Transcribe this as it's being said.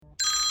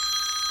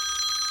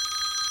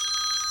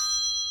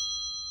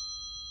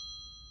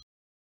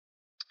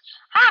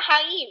Hi,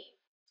 how are you?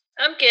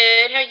 I'm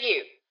good. How are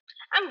you?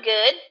 I'm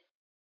good.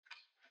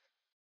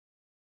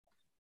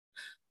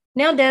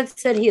 Now Dad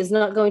said he is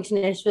not going to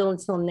Nashville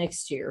until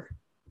next year.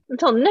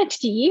 Until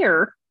next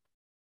year?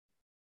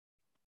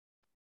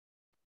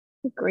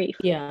 Good grief.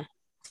 Yeah,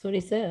 that's what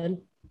he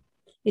said.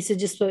 He said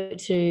just spoke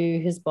to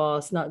his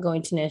boss, not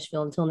going to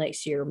Nashville until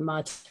next year,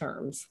 my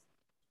terms.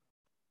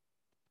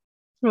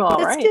 Well,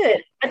 That's right.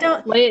 good. I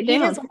don't. Lay it He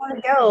down. doesn't want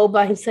to go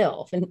by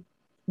himself and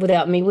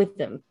without me with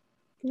them.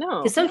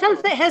 No. Because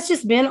sometimes that has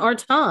just been our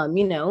time,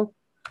 you know.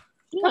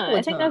 Yeah,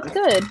 I think that's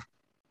good.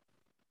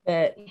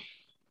 But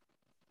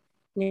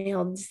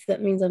now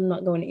that means I'm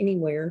not going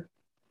anywhere.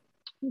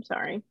 I'm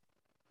sorry.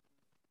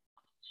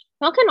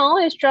 Y'all can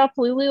always drop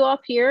Lulu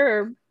off here,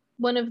 or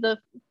one of the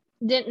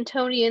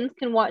Dentonians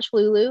can watch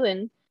Lulu,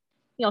 and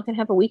y'all can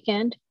have a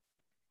weekend.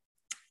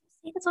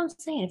 See, that's what I'm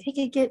saying. If he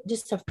could get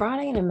just a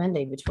Friday and a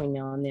Monday between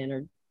now and then,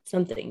 or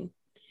something,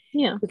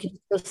 Yeah, we could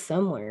go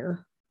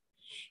somewhere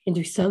and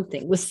do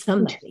something with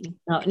somebody.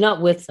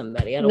 Not with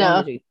somebody. I don't No.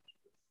 want to do.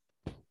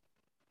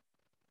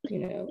 You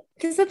know,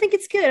 because I think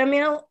it's good. I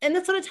mean, and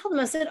that's what I told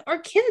them. I said, our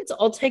kids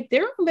all take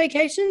their own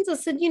vacations. I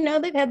said, you know,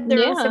 they've had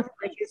their own Yeah. separate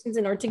vacations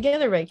and are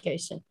together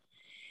vacation.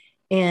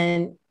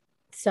 And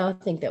so I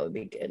think that would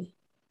be good.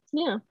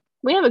 Yeah,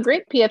 we have a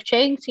great PF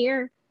Chang's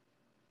here.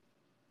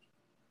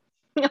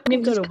 You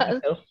can Go to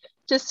Waco.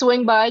 just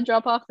swing by,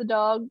 drop off the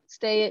dog,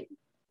 stay at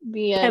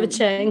the Have a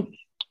Chang.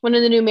 one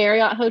of the new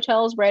Marriott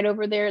hotels right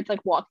over there. It's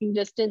like walking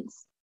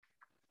distance.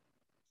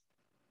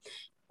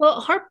 Well,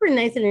 Harper and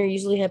Nathan are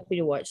usually happy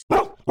to watch.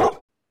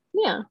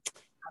 Yeah,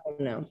 I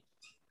don't know.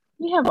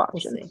 we have We'll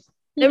options. see.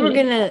 They were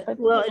gonna,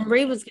 well, and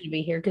Reed was gonna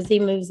be here because he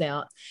moves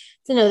out.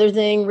 It's another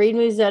thing. Reed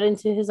moves out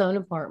into his own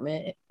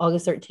apartment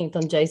August 13th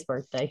on Jay's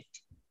birthday.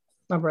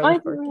 My I brother's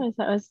didn't birthday. realize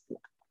that was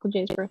Uncle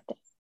Jay's birthday.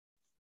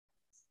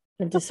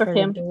 I Good just for heard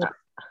him. the door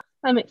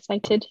I'm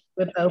excited.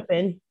 whip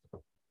open.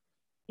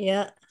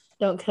 Yeah,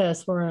 don't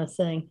cuss. We're on a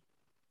thing.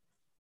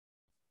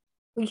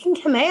 We can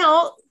come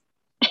out.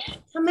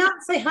 Come out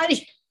and say hi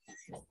to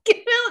Get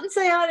out and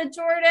say hi to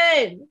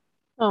Jordan.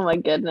 Oh my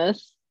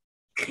goodness.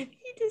 He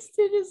just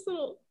did his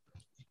little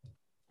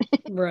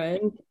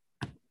run.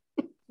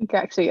 He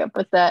cracks me up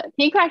with that.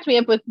 He cracked me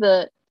up with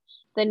the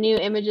new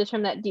images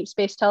from that Deep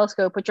Space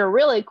Telescope, which are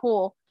really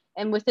cool.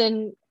 And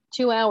within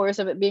 2 hours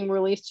of it being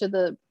released to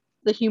the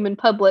human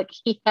public,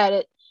 he had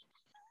it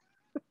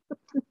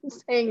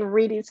saying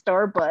Reedy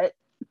Starbutt.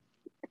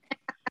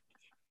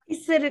 He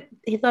said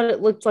he thought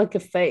it looked like a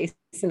face.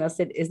 And I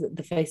said, is it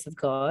the face of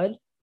God?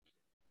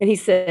 And he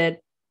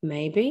said,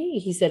 maybe.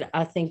 He said,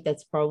 I think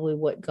that's probably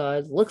what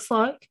God looks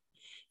like.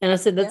 And I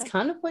said, that's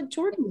kind of what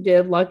Jordan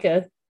did, like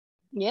a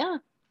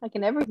like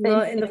in everything.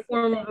 Not in the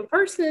form of a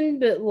person,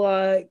 but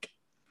like,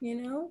 you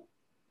know.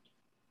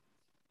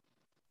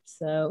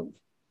 So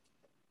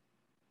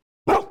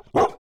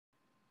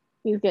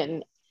he's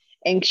getting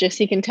anxious.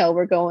 He can tell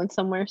we're going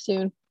somewhere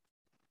soon.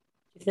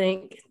 You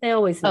think? They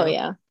always know. Oh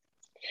yeah.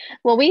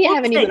 Well, we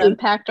haven't even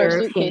unpacked our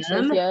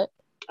suitcases yet.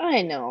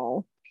 I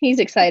know. He's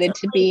excited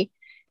to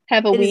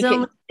have a week. It is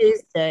only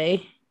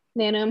Tuesday.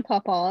 Nana and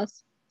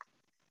Papa's.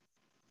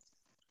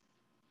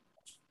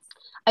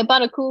 I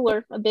bought a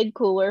cooler, a big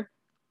cooler.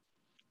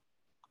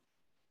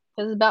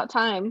 It's about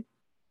time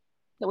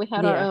that we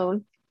had our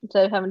own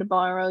instead of having to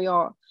borrow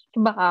y'all's.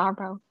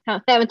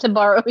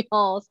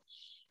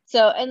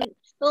 So, and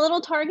the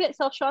little Target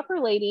self-shopper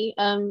lady,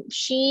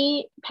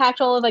 she packed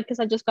all of because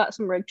I just got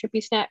some road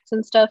trippy snacks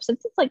and stuff.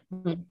 Since it's like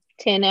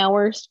 10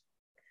 hours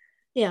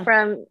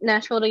from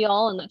Nashville to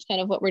y'all, and that's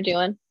kind of what we're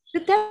doing.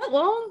 Is it that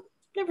long?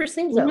 Never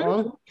seems that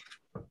long.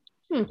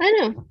 I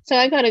know. So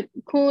I got a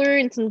cooler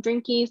and some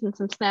drinkies and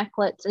some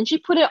snacklets, and she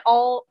put it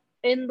all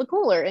in the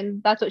cooler,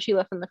 and that's what she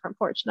left on the front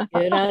porch. And I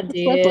thought, good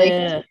idea.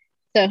 Lovely.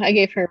 So I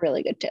gave her a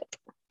really good tip.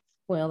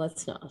 Well,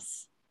 that's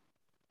nice.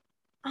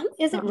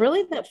 Is it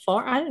really that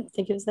far? I didn't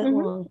think it was that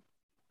long.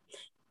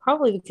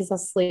 Probably because I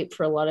sleep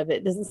for a lot of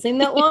it. Doesn't seem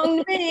that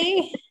long to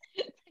me.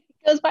 It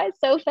goes by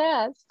so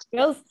fast. It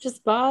goes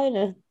just by in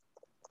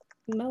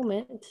a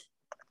moment.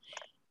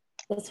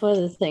 That's one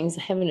of the things,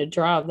 having to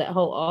drive that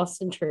whole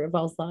Austin trip.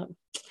 I was like,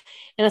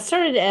 and I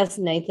started to ask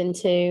Nathan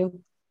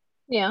too.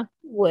 Yeah.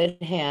 Would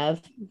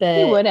have, but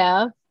he would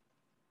have.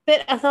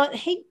 But I thought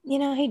he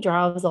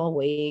drives all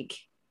week,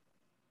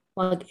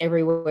 like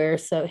everywhere.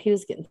 So he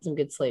was getting some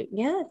good sleep.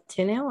 Yeah,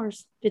 10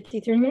 hours,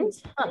 53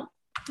 minutes. Huh.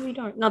 We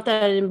don't. Not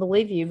that I didn't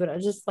believe you, but I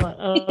just thought,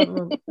 I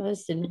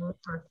just didn't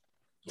remember.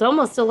 It's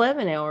almost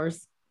 11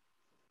 hours.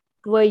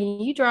 The way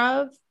you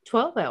drive,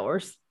 12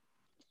 hours.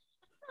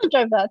 I don't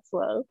drive that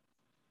slow.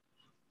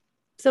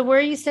 So where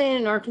are you staying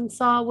in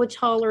Arkansas? Which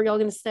hall are y'all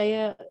going to stay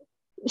at?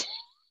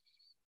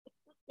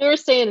 We were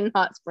staying in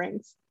Hot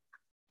Springs.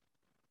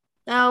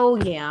 Oh,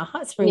 yeah.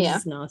 Hot Springs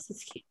is nice.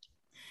 It's cute.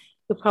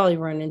 You'll probably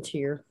run into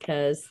your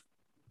cuz.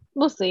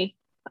 We'll see.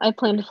 I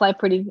plan to fly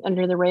pretty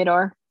under the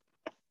radar.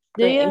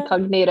 Do you?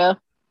 Incognito.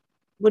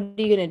 What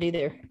are you going to do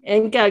there?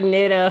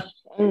 Incognito.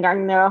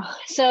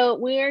 So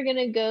we are going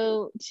to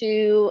go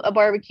to a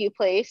barbecue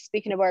place,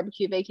 speaking of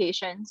barbecue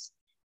vacations,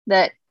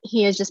 that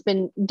he has just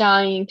been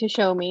dying to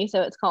show me.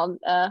 So it's called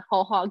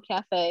Whole Hog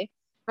Cafe.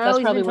 That's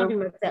he's been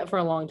talking about that for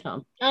a long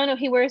time. I don't know.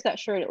 He wears that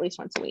shirt at least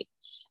once a week.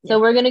 So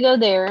we're going to go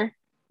there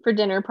for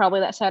dinner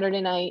probably that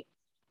Saturday night.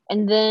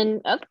 And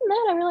then other than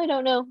that, I really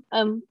don't know.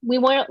 We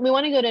want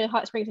to go to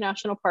Hot Springs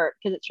National Park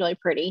because it's really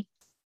pretty.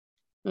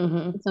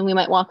 Mm-hmm. So we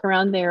might walk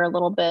around there a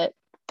little bit.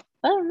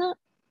 But I'm not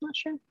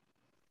sure.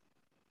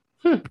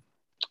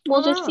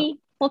 We'll just see.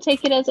 We'll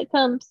take it as it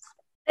comes.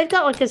 They've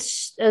got like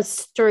a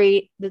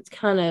street that's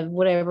kind of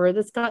whatever.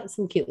 That's got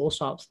some cute little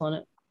shops on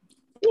it.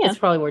 Yeah, that's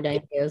probably where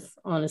Dane is,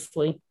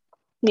 honestly.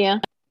 Yeah,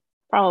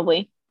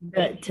 probably.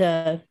 But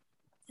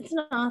it's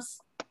nice.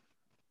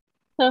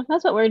 So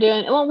that's what we're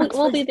doing. Well,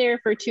 we'll be there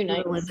for 2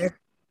 nights.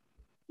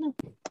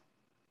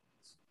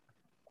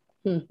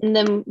 And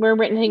then we're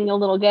renting a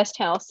little guest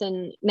house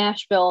in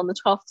Nashville in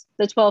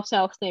the 12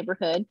 South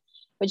neighborhood,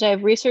 which I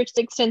have researched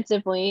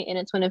extensively, and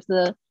it's one of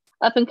the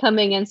up and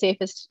coming and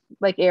safest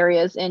like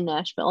areas in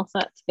Nashville. So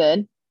that's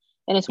good.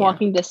 And it's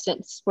walking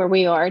distance where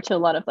we are to a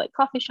lot of like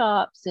coffee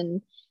shops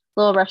and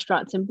little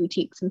restaurants and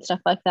boutiques and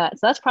stuff like that.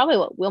 So that's probably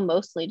what we'll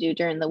mostly do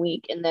during the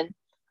week, and then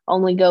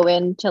only go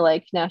into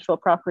like Nashville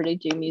proper to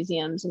do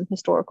museums and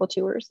historical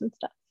tours and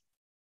stuff.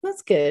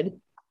 That's good.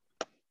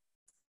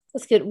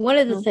 That's good. One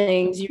of the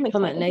things you're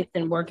talking about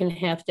Nathan working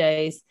half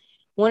days.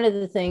 One of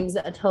the things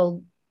I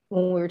told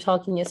when we were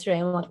talking yesterday,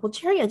 I'm like, well,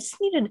 Jerry, I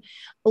just needed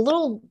a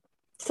little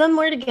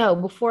somewhere to go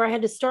before I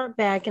had to start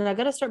back. And I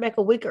got to start back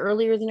a week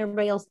earlier than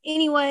everybody else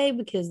anyway,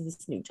 because of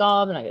this new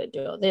job and I got to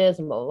do all this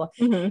and blah, blah,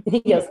 blah. Mm-hmm. And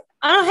he goes,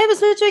 I don't have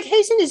as much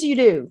vacation as you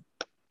do.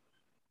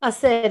 I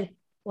said,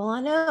 well,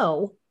 I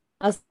know.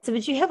 I said,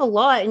 but you have a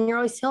lot and you're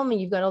always telling me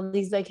you've got all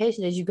these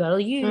vacation days you got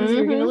to use. Mm-hmm.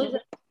 You're going to lose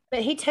it.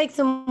 But he takes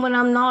them when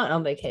I'm not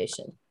on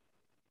vacation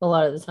a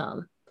lot of the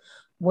time.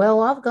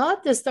 Well, I've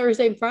got this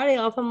Thursday and Friday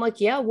off. I'm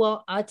like, yeah,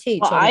 well, I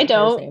teach. Well, I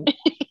don't.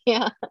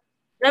 Yeah.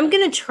 I'm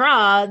going to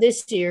try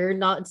this year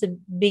not to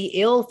be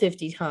ill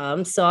 50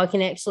 times so I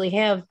can actually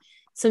have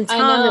some time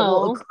that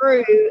will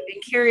accrue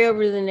and carry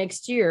over to the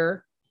next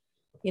year,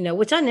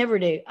 which I never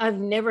do. I've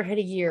never had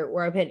a year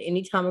where I've had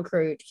any time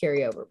accrued to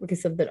carry over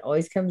because something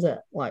always comes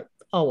up, like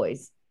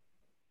always.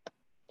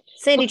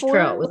 Sandy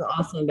Trout was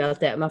awesome about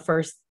that. My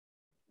first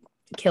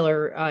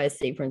killer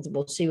ISD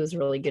principal, she was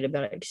really good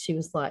about it. She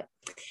was like,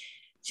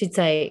 she'd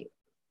say,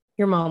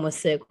 your mom was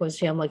sick, was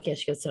she? I'm like, yeah.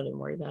 She goes, so don't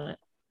worry about it.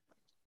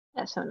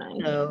 That's so nice.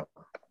 So,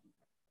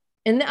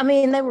 and I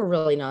mean, they were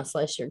really nice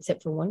last year,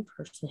 except for one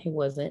person who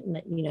wasn't,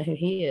 and you know who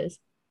he is.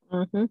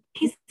 Mm-hmm.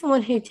 He's the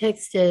one who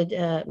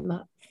texted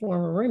my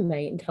former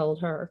roommate and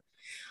told her.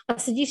 I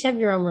said, you should have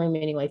your own room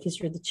anyway because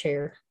you're the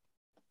chair.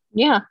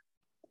 Yeah.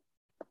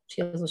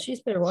 She goes, well,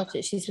 she's better watch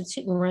it. She said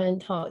she can run and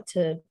talk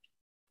to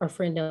our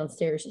friend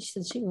downstairs. She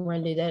said she can run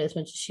and do that as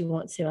much as she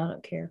wants to. I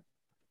don't care.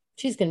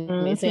 She's going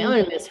to miss me. I'm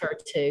going to miss her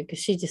too because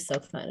she's just so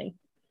funny.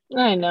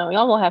 I know.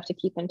 Y'all will have to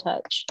keep in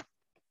touch.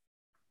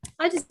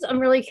 I'm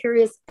really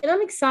curious and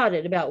I'm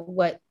excited about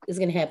what is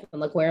going to happen,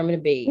 like where I'm going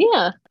to be.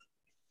 Yeah.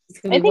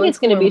 I think it's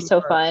going to be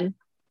so fun.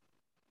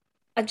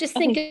 I just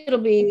think it'll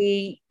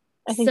be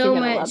so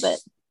much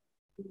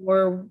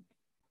more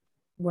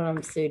what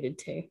I'm suited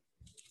to.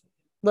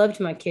 Loved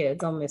my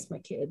kids. I'll miss my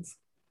kids.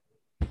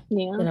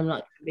 Yeah. But I'm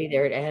not going to be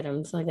there at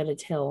Adams. I got to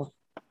tell.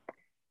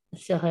 I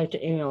still have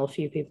to email a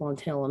few people and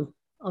tell them.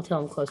 I'll tell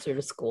them closer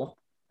to school.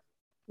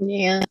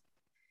 Yeah.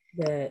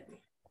 But,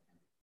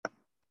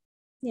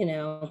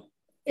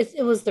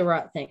 it was the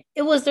right thing.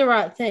 It was the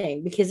right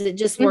thing because it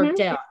just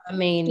worked out. I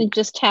mean, it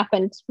just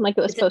happened like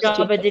it was supposed to. It's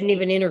a job I didn't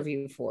even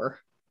interview for.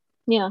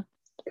 Yeah.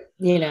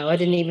 I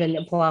didn't even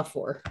apply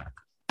for.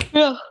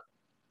 Yeah.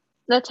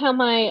 That's how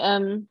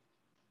my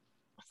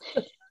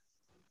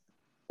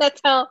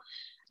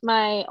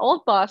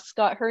old boss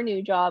got her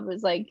new job.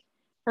 Was like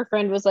her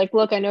friend was like,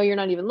 look, I know you're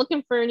not even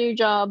looking for a new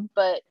job,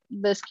 but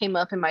this came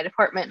up in my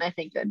department and I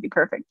think that'd be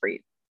perfect for you.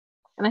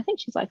 And I think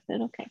she's like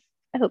that. Okay.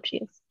 I hope she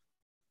is.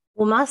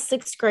 Well, my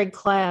sixth grade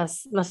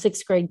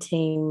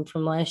team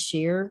from last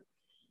year,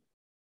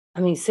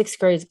 I mean, sixth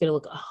grade is going to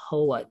look a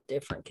whole lot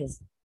different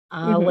because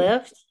I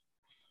left.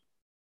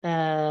 My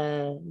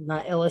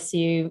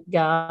LSU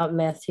guy,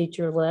 math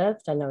teacher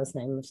left. I know his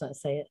name. I'm just not going to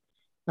say it.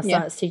 My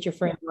science teacher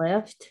friend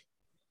left.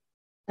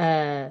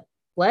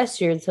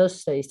 Last year, the social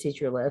studies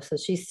teacher left, so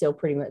she's still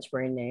pretty much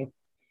brand new.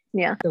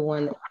 Yeah. The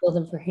one that filled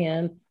in for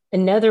him.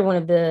 Another one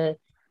of the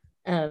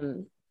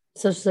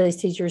social studies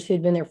teachers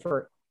who'd been there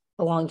for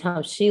a long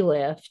time, she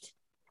left.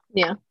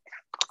 Yeah.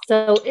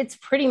 So it's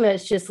pretty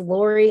much just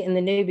Lori and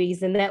the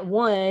newbies, and that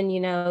one,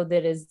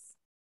 that is.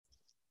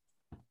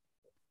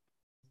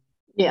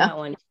 Yeah. That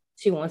one,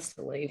 she wants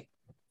to leave.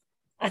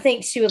 I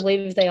think she would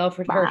leave if they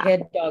offered her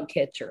head dog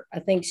catcher. I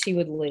think she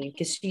would leave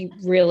because she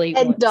really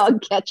head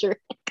dog catcher.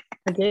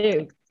 I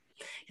do.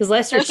 Because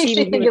last year she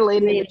didn't me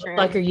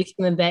like, are you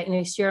coming back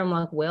next year? I'm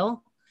like,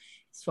 well,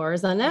 as far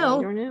as I know.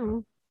 I don't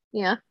know.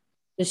 Yeah.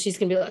 So she's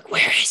gonna be like,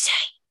 where is she?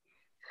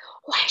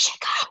 Where did she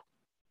go?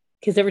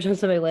 Because every time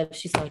somebody left,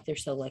 she's like, they're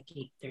so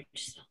lucky. They're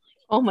just so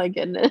lucky. Oh my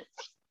goodness.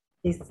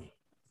 She's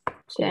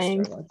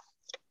struggling.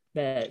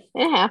 But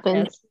it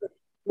happens.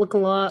 look a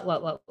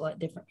lot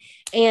different.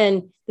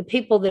 And the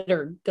people that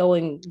are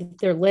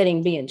they're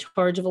letting be in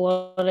charge of a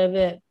lot of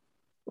it.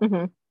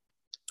 Mm-hmm.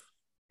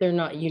 They're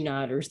not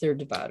uniters, they're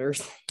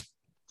dividers.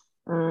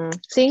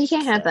 See, you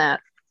can't have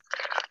that.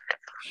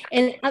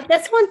 And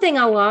that's one thing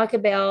I like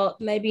about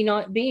maybe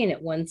not being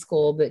at one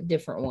school, but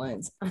different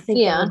ones. I think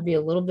that would be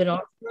a little bit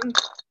awesome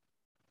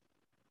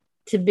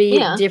to be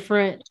at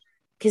different,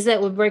 because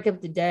that would break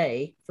up the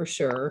day for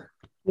sure.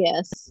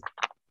 Yes.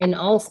 And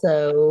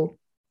also,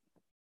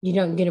 you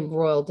don't get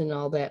embroiled in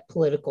all that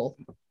political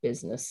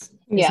business.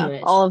 Yeah,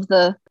 all of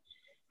the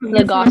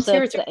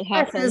gossip that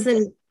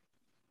happens.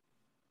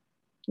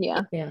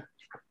 Yeah.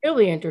 It'll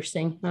be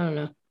interesting. I don't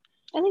know.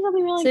 I think it'll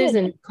be really good.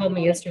 Susan called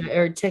me yesterday,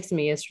 or texted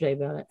me yesterday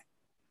about it.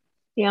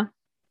 Yeah.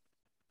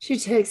 She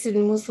texted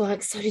and was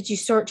like, "So did you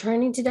start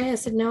training today?" I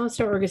said, "No, I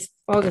start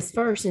August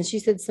 1st." And she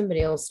said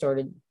somebody else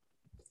started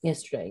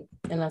yesterday.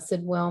 And I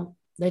said, "Well,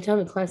 they told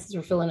me classes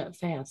were filling up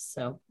fast.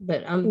 So,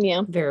 but I'm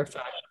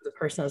verified. The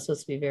person I was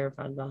supposed to be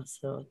verified by.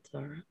 So it's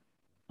all right."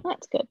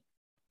 That's good.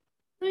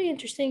 Very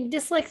interesting.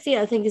 Dyslexia,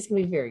 I think, is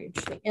going to be very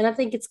interesting. And I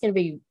think it's going to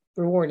be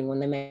rewarding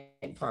when they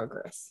make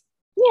progress.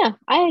 Yeah,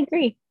 I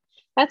agree.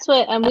 That's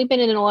what we've been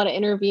in a lot of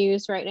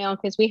interviews right now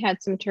because we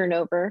had some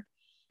turnover.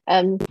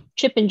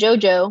 Chip and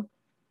JoJo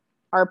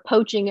are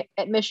poaching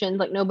admissions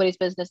like nobody's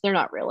business. They're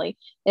not really.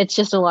 It's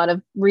just a lot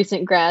of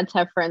recent grads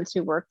have friends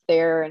who work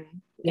there, and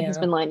it has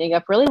been lining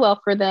up really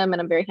well for them,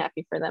 and I'm very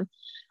happy for them.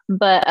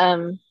 But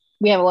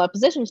we have a lot of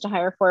positions to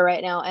hire for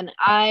right now, and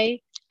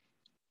I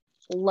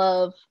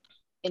love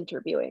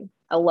interviewing.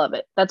 I love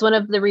it. That's one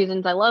of the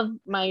reasons I love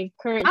my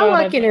current job.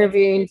 I like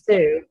interviewing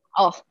too.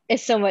 Oh,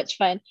 it's so much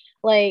fun.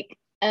 Like,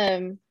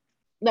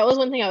 that was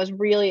one thing I was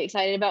really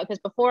excited about because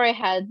before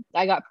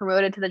I got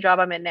promoted to the job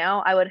I'm in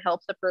now, I would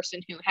help the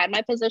person who had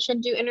my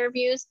position do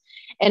interviews.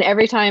 And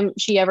every time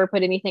she ever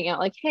put anything out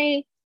like,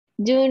 "Hey,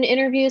 doing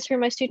interviews for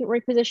my student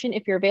work position,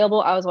 if you're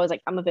available," I was always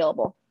like, "I'm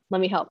available.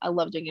 Let me help." I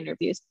love doing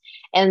interviews.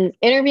 And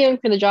interviewing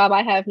for the job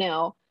I have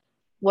now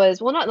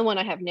was, well, not the one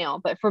I have now,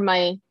 but for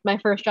my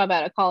first job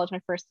out of college,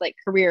 my first like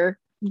career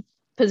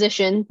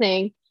position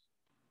thing,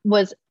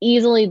 was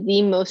easily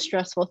the most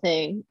stressful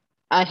thing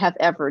I have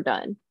ever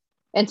done.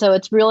 And so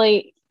it's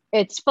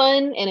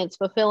fun and it's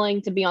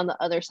fulfilling to be on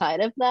the other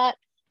side of that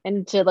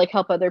and to like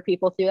help other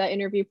people through that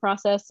interview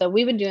process. So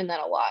we've been doing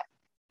that a lot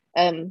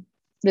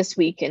this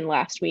week and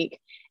last week.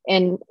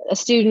 And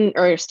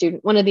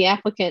one of the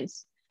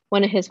applicants,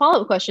 one of his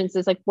follow-up questions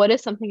is like, "What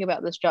is something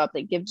about this job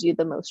that gives you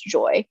the most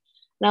joy?"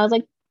 And I was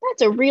like,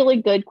 "That's a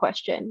really good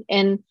question."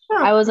 And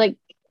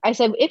I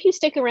said, "If you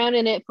stick around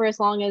in it for as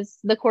long as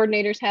the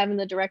coordinators have and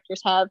the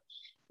directors have,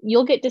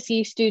 you'll get to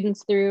see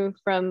students through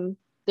from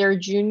their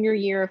junior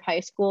year of high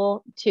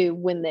school to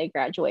when they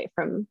graduate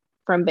from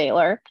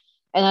Baylor."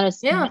 And that is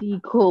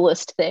the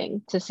coolest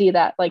thing to see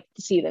that, like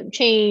to see them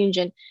change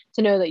and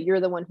to know that you're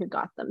the one who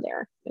got them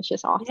there. It's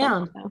just awesome.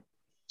 Yeah. So,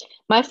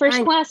 my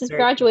first class is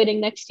graduating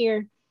next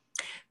year.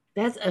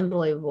 That's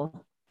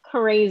unbelievable.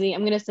 Crazy.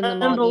 I'm going to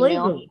send them all an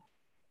email.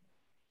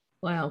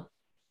 Wow.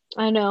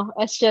 I know.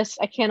 It's just,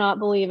 I cannot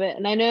believe it.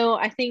 And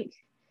I think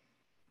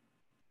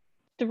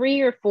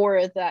 3 or 4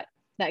 of that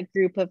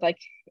group of like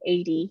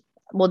 80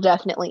 will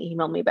definitely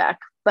email me back,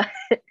 but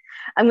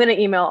I'm going to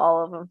email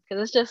all of them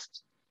because it's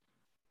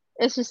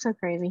just so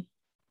crazy.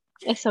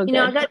 It's so good.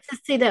 I got to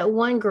see that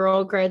one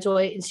girl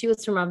graduate, and she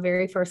was from my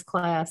very first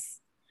class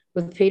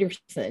with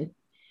Peterson.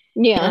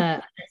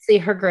 Yeah. See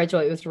her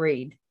graduate with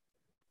Reed.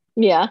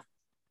 Yeah.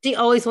 She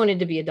always wanted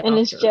to be a doctor. And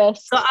it's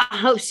just... So I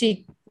hope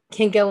she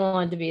can go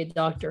on to be a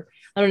doctor.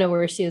 I don't know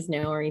where she is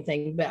now or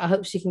anything, but I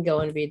hope she can go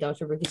on to be a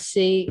doctor because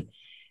she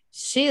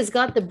has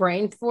got the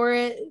brain for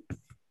it.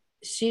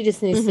 She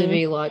just needs to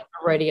be like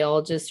a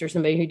radiologist or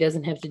somebody who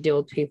doesn't have to deal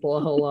with people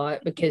a whole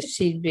lot, because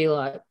she'd be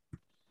like,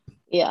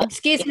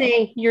 "Excuse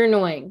me, you're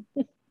annoying.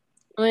 I'm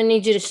going to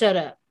need you to shut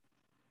up."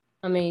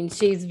 I mean,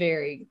 she's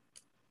very,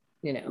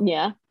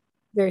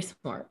 very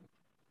smart.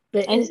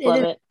 But I just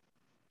love it.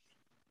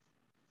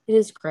 It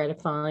is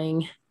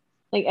gratifying.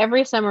 Like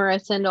every summer I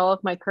send all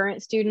of my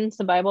current students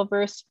the Bible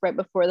verse right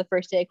before the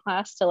first day of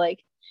class to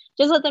like,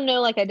 just let them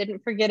know like I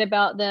didn't forget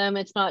about them.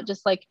 It's not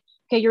just like,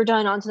 "Okay, you're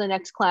done, on to the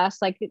next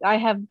class." Like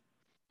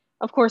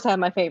of course I have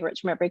my favorites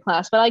from every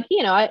class, but like,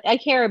 I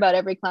care about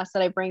every class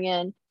that I bring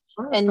in.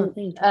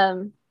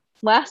 And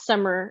last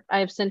summer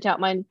I've sent out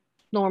my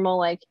normal,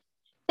 like,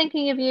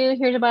 "Thinking of you,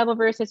 here's a Bible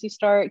verse as you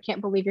start.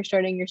 Can't believe you're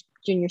starting your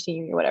junior,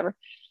 senior year," whatever.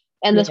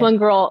 And this one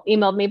girl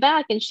emailed me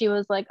back and she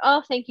was like,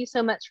 "Oh, thank you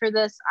so much for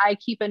this. I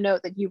keep a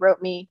note that you wrote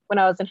me when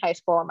I was in high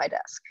school on my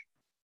desk."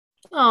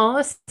 Oh,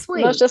 that's sweet.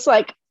 And I was just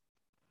like,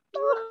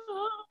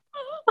 oh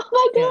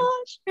my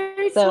gosh.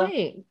 Very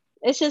sweet.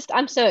 It's just,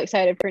 I'm so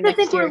excited for next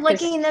year. I think we're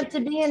lucky enough to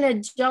be in a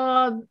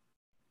job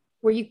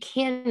where you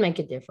can make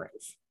a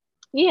difference.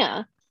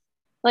 Yeah.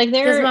 Like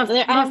my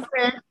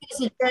friend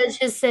who's a judge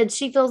has said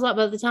she feels like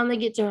by the time they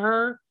get to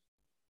her,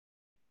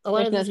 a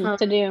lot of the time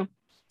to do.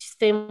 She's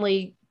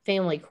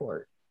family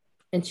court.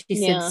 And she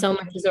said so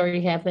much has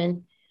already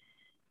happened,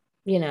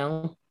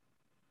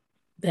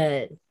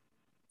 but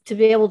to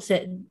be able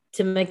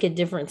to make a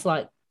difference,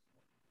 like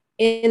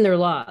in their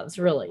lives,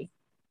 really.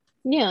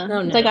 Yeah,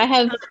 it's like I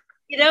have.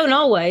 You don't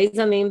always.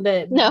 I mean,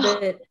 but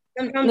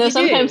sometimes you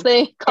sometimes do.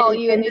 They call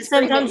you and they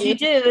sometimes you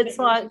do. It's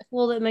like,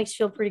 well, that makes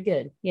you feel pretty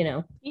good, you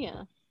know.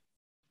 Yeah.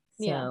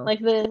 So. Yeah, like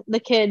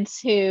the kids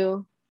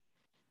who,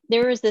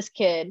 there was this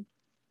kid,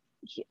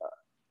 he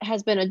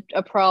has been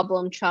a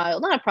problem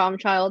child, not a problem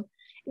child,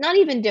 not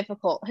even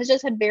difficult, has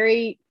just had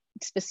very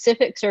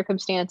specific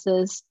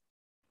circumstances,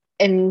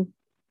 and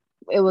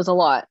it was a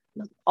lot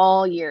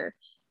all year.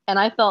 And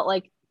I felt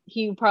like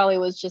he probably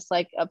was just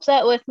like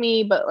upset with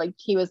me, but like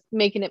he was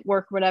making it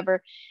work or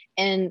whatever.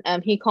 And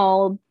he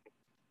called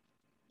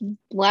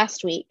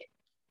last week,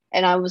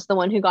 and I was the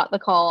one who got the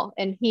call,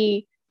 and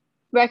he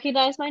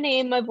recognized my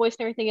name, my voice,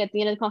 and everything. At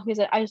the end of the call, he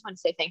said, I just want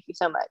to say thank you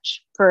so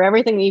much for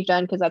everything that you've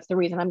done, because that's the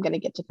reason I'm going to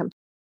get to come.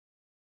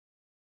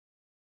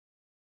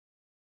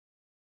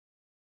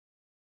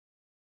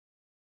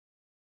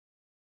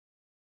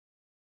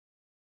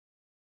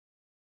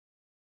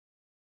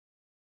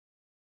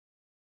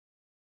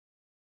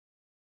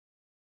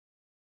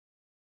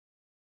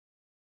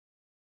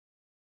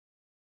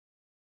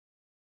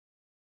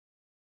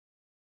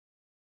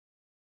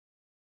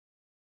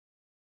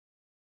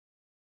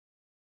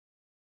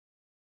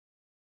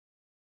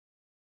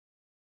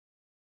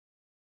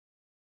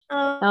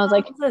 I was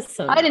like,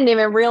 I didn't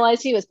even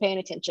realize he was paying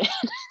attention.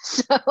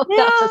 So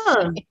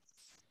nice.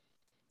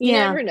 You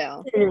never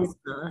know. It is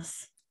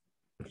nice.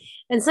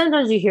 And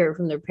sometimes you hear it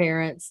from their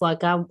parents.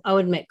 Like I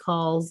would make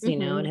calls, you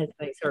know, I'd have to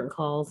make certain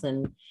calls.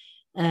 And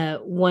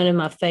one of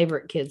my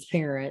favorite kids'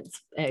 parents,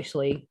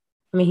 actually,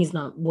 I mean,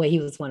 he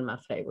was one of my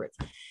favorites.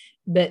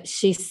 But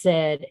she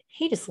said,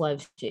 he just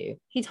loves you.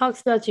 He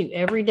talks about you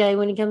every day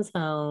when he comes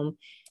home.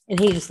 And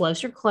he just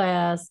loves your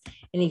class,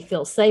 and he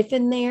feels safe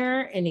in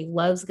there, and he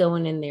loves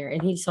going in there, and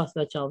he just talks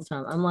about you all the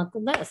time. I'm like,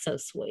 well, that's so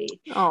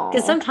sweet.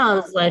 Because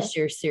sometimes last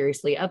year,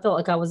 seriously, I felt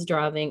like I was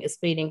driving a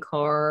speeding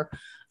car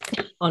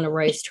on a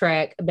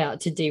racetrack about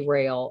to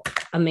derail.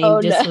 I mean,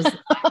 was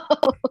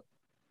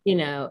you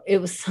know, it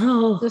was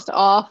so just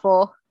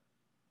awful,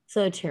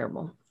 so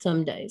terrible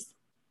some days.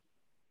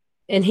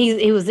 And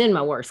he was in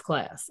my worst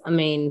class. I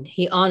mean,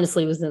 he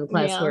honestly was in the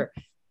class where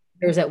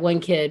there was that one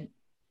kid.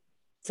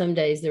 Some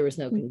days there was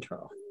no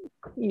control.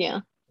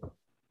 Yeah.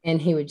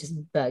 And he would just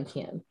bug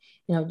him.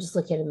 And I would just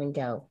look at him and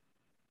go,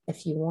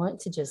 if you want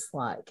to just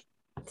like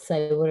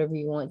say whatever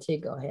you want to,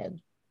 go ahead.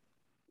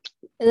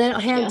 And they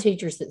don't have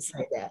teachers that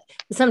say that.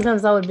 But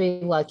sometimes I would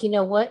be like, you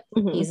know what?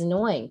 He's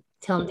annoying.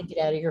 Tell him to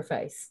get out of your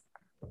face.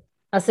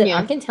 I said,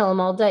 I can tell him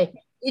all day.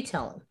 You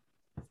tell him.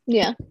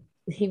 Yeah.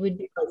 He would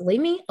be like,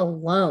 leave me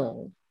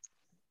alone.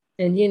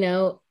 And, you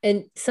know,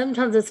 and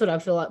sometimes that's what I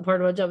feel like part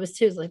of my job is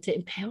too, is like to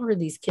empower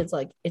these kids.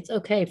 Like, it's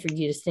okay for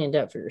you to stand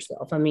up for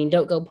yourself. I mean,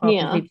 don't go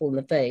popping people in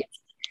the face,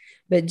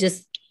 but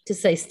just to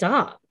say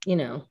stop, you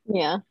know.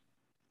 Yeah.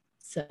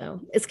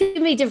 So it's going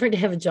to be different to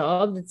have a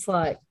job that's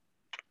like,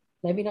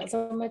 maybe not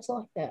so much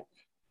like that.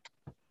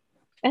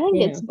 I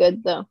think it's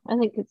good, though. I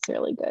think it's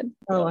really good.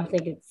 Oh, I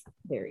think it's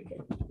very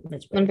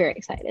good. I'm very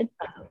excited.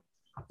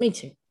 Me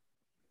too.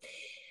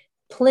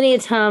 Plenty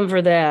of time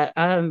for that.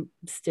 I'm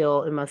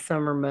still in my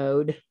summer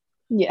mode.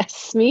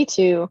 Yes, me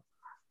too.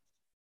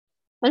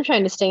 I'm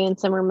trying to stay in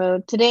summer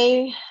mode.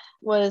 Today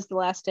was the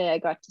last day I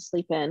got to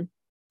sleep in.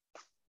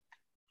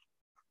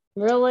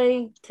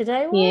 Really?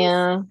 Today was?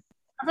 Yeah.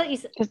 I thought you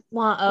said,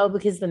 well,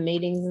 because the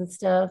meetings and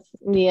stuff.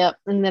 Yep.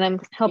 And then I'm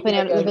helping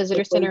out at the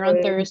visitor center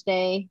on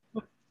Thursday.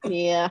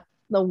 Yeah.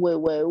 The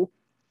woo-woo.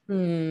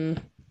 Then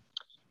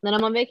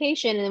I'm on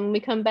vacation, and then when we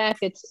come back,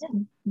 it's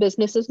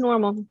business as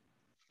normal.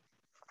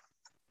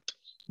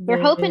 We're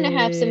hoping to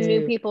have some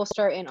new people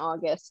start in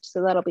August,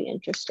 so that'll be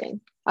interesting.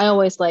 I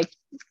always like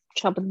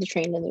chopping the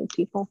train to new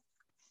people.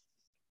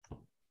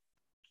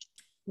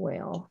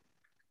 Well,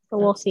 but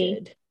we'll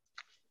see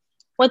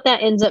what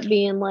that ends up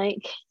being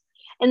like.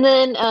 And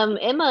then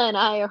Emma and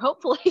I are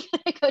hopefully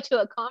going to go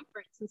to a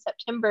conference in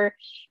September,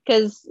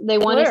 because they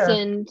want to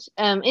send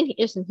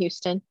just in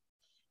Houston,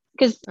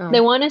 because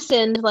they want to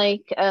send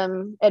like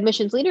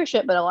admissions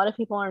leadership, but a lot of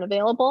people aren't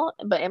available.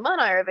 But Emma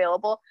and I are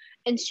available.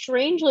 And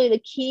strangely, the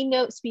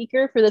keynote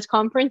speaker for this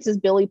conference is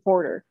Billy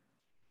Porter.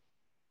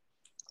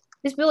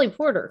 Who's Billy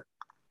Porter?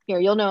 Here,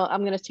 you'll know.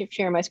 I'm going to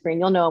share my screen.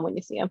 You'll know him when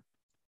you see him.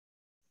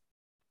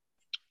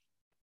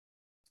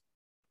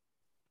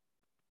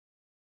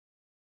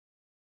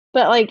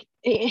 But like,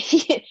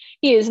 he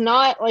is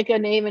not like a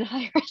name in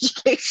higher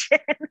education.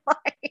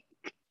 Like,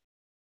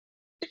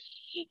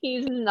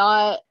 he's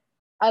not.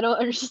 I don't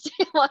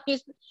understand why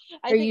he's.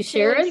 Are you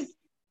sharing?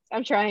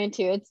 I'm trying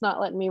to. It's not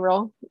letting me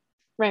roll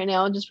right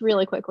now. Just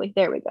really quickly.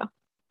 There we go.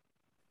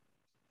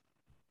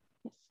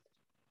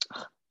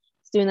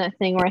 It's doing that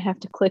thing where I have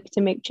to click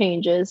to make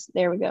changes.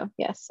 There we go.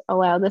 Yes.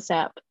 Allow this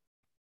app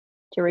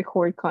to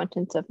record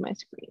contents of my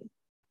screen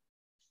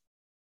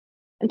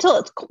until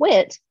it's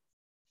quit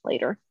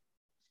later.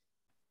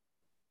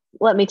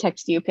 Let me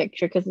text you a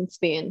picture because it's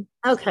being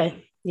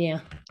okay.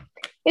 Yeah,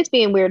 it's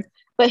being weird.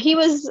 But he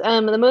was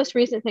the most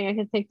recent thing I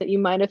can think that you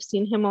might have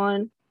seen him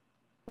on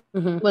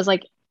was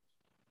like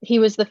He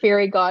was the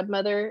fairy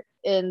godmother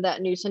in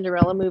that new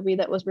Cinderella movie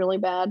that was really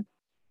bad.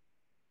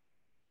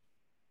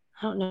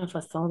 I don't know if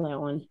I saw that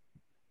one.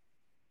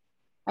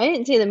 I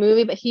didn't see the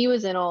movie, but he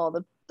was in all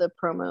the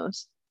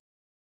promos.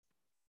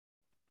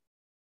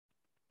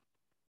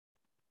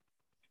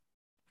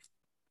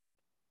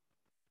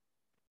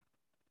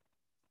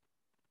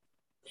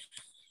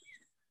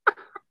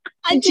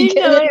 I do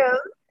know him.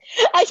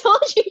 I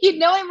told you you'd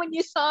know him when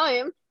you saw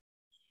him.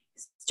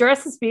 His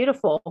dress is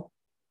beautiful.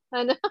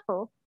 I know.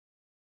 Oh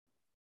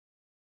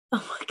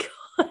my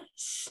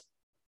gosh.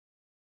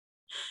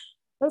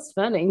 That's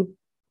funny.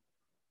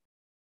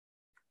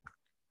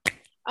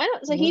 I know.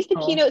 So he's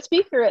the keynote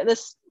speaker at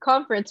this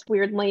conference,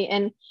 weirdly.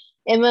 And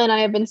Emma and I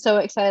have been so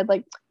excited,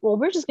 like, well,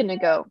 we're just going to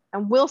go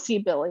and we'll see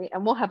Billy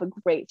and we'll have a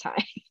great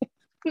time.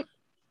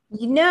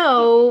 You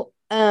know,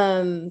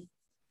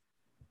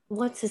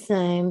 what's his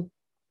name?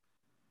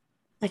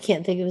 I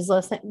can't think of his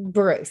last name.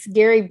 Brooks,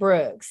 Gary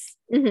Brooks.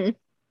 Mm-hmm.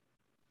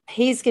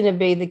 He's going to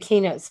be the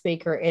keynote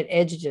speaker at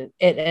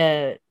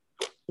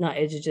not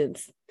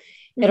Edugence,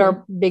 at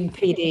our big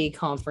PD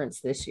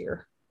conference this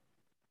year.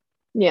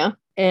 Yeah.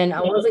 And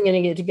I wasn't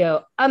going to get to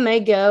go. I may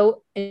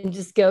go and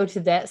just go to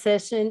that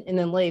session and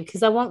then leave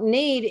because I won't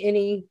need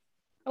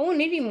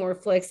any more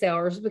flex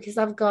hours because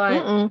I've got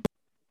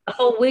a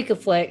whole week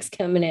of flex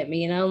coming at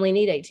me and I only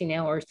need 18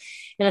 hours.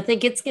 And I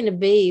think it's going to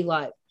be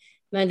like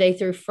Monday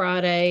through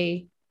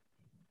Friday.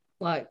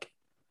 Like,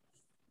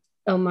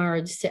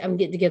 Myra, I'm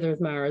getting together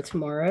with Myra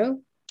tomorrow.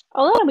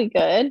 Oh, that'll be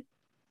good.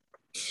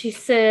 She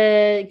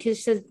said, because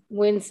she said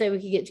Wednesday we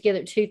could get together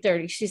at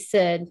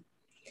 2:30.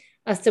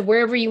 I said,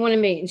 wherever you want to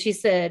meet. And she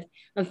said,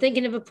 I'm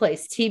thinking of a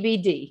place,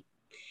 TBD.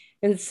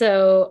 And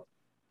so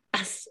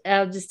I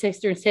just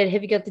texted her and said,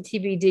 have you got the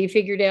TBD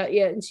figured out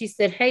yet? And she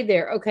said, hey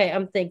there. Okay,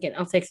 I'm thinking.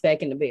 I'll text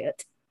back in a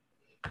bit.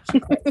 I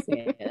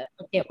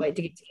can't wait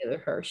to get together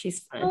with her. She's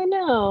fun. I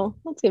know.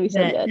 That's going to be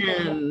so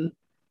good.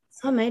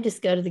 So I may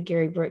just go to the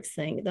Gary Brooks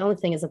thing. The only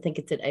thing is I think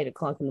it's at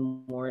 8:00 in the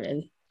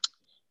morning.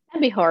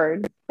 That'd be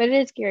hard, but it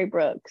is Gary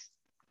Brooks.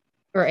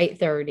 Or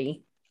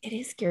 8:30. It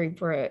is Gary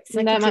Brooks.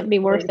 That might be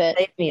worth it.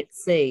 Save me a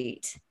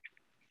seat.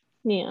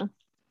 Yeah. I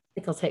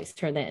think I'll text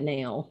her that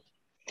now.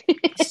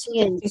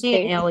 She and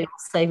Ellie will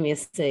save me a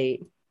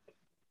seat.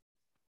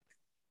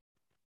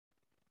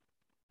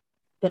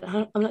 But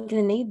I'm not going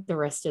to need the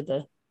rest of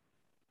the.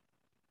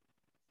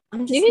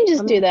 You can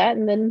just do that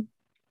and then.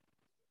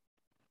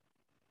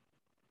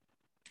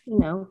 You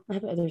know, I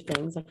have other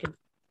things I could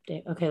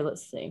do. Okay,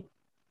 let's see.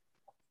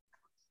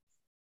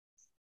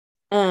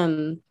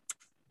 Let's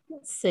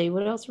see.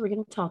 What else are we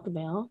going to talk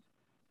about?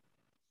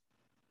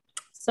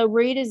 So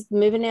Reed is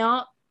moving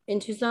out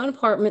into his own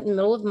apartment in the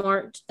middle of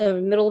March.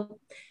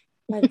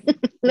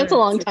 That's a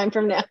long time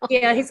from now.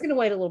 Yeah, he's going to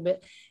wait a little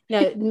bit.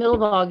 No, middle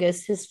of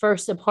August, his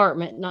first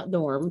apartment, not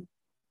dorm.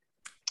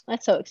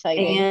 That's so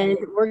exciting. And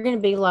we're going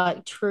to be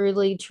like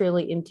truly,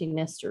 truly empty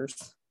nesters.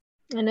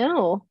 I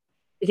know.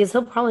 Because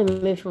he'll probably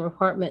move from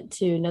apartment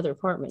to another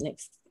apartment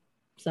next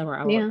summer,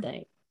 I would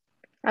think.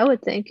 I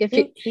would think. If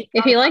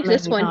he likes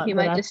this one, he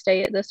might just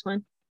stay at this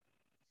one.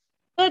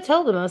 I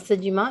told him, I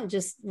said, you might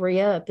just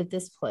re-up at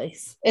this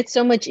place. It's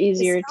so much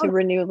easier to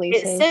renew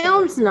leases. It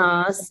sounds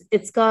nice.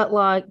 It's got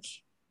like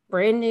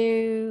brand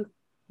new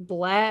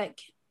black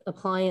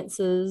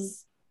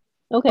appliances.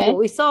 Okay. What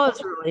we saw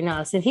is really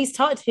nice. And he's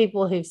talked to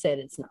people who've said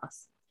it's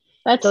nice.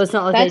 So it's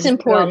not like that's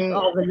important.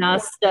 All the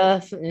nice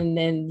stuff. And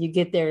then you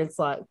get there, it's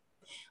like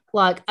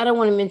I don't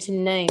want to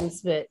mention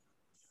names, but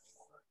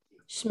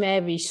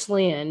Schmabby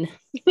Schlin.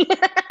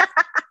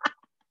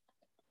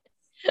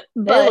 They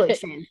look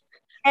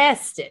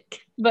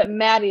fantastic. But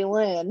Maddie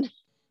Lynn.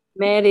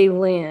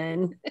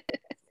 Mm-hmm.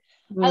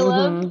 I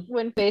love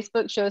when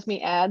Facebook shows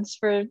me ads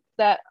for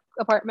that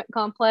apartment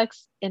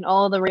complex and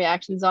all the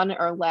reactions on it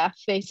are laugh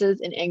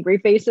faces and angry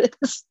faces.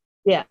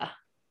 Yeah.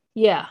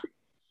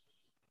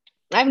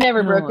 I've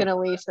never broken a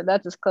lease, but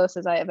that's as close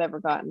as I have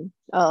ever gotten.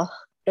 Oh.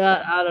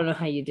 I don't know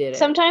how you did it.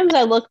 Sometimes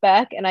I look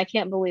back and I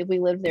can't believe we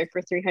lived there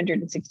for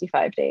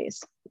 365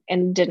 days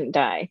and didn't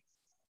die.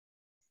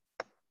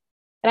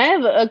 And I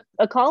have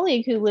a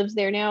colleague who lives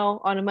there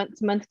now on a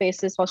month-to-month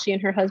basis while she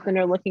and her husband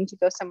are looking to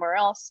go somewhere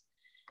else.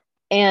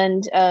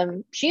 And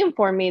she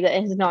informed me that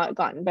it has not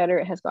gotten better.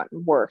 It has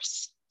gotten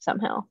worse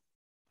somehow.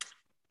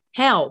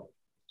 How?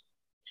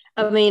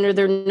 I mean, are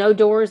there no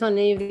doors on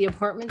any of the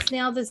apartments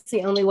now? That's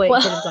the only way it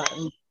could have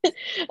gotten.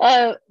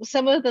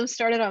 Some of them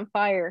started on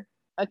fire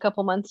a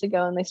couple months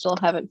ago and they still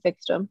haven't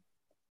fixed them.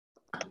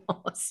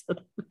 Awesome.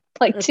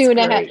 Like That's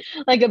 2.5,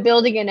 like a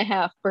building and a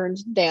half burned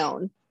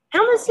down.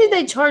 How much did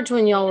they charge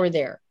when y'all were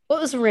there?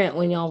 What was the rent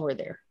when y'all were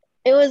there?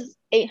 It was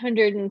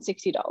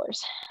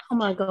 $860. Oh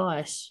my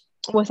gosh.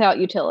 Without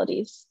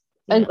utilities.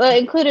 It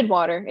included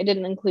water. It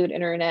didn't include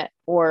internet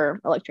or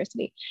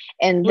electricity.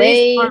 And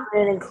it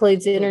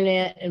includes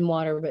internet and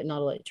water, but not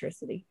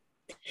electricity.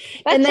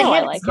 And they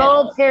have a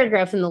whole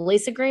paragraph in the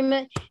lease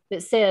agreement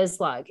that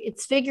says like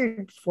it's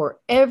figured for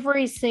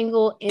every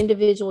single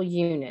individual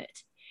unit.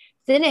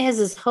 Then it has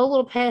this whole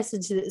little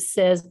passage that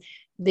says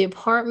the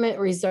apartment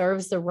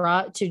reserves the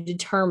right to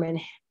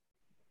determine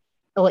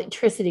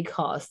electricity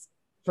costs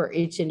for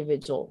each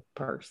individual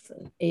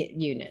person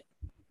unit.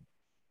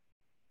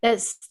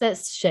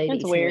 That's shady.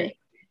 That's weird. Me.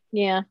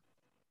 Yeah.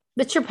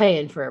 But you're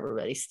paying for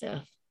everybody's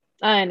stuff.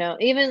 I know.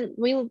 Even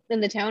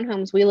in the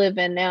townhomes we live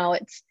in now,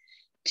 it's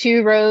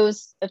 2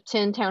 rows of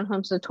 10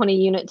 townhomes of 20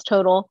 units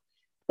total.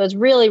 So it's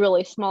really,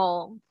 really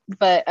small.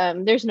 But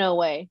there's no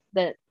way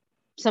that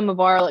some of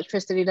our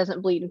electricity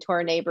doesn't bleed into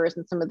our neighbors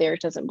and some of theirs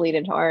doesn't bleed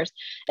into ours,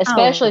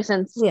 especially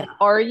since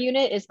our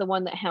unit is the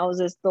one that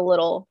houses the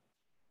little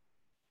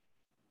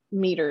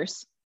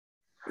meters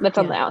that's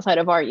on the outside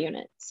of our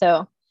unit.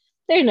 So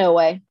there's no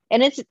way.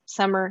 And it's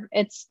summer.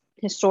 It's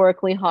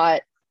historically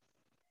hot.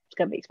 It's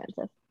going to be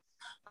expensive.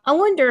 I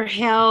wonder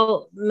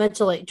how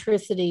much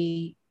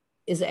electricity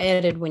is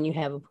added when you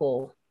have a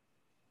pool.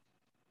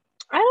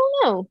 I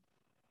don't know.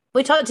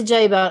 We talked to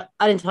Jay about,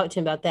 I didn't talk to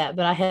him about that,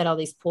 but I had all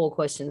these pool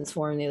questions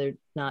for him the other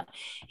night.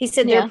 He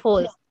said their pool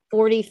is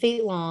 40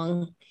 feet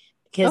long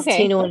because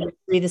Tina wanted to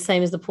be the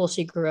same as the pool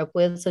she grew up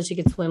with so she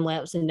could swim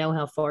laps and know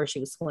how far she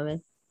was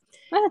swimming.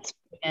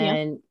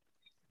 And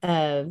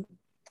I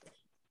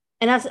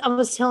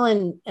was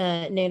telling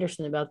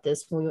Nanderson about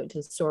this when we went to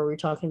the store. We were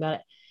talking about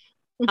it.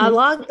 I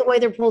like the way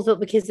their pool's built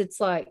because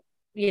it's like,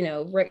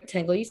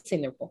 rectangle. You've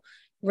seen their pool.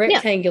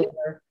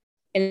 Rectangular.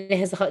 And it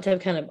has a hot tub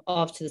kind of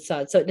off to the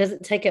side. So it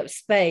doesn't take up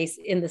space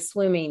in the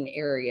swimming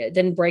area. It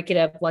doesn't break it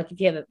up. Like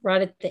if you have it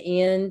right at the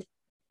end,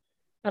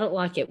 I don't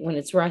like it when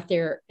it's right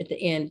there at the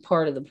end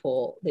part of the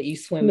pool that you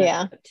swim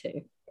up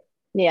to.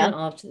 Yeah. Kind of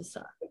off to the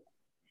side.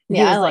 And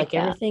he was like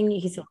everything.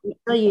 He said, "I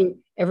tell you,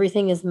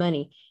 everything is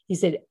money." He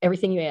said,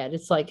 everything you add.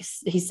 It's like,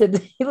 he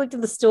said, he looked at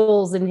the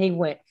stools and he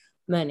went,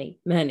 money,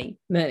 money,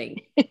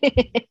 money.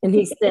 And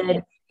he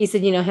said,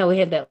 how we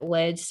had that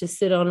ledge to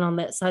sit on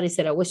that side. He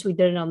said, I wish we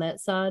did it on that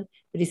side.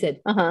 But he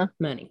said,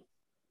 money.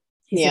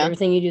 He said,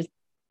 everything you do.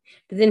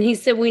 But then he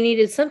said, we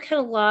needed some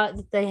kind of light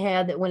that they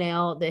had that went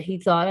out that he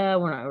thought,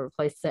 we're not going to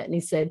replace that. And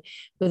he said,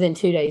 within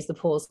 2 days, the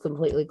pool is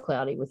completely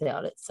cloudy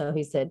without it. So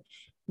he said,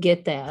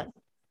 get that.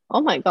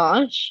 Oh my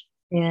gosh.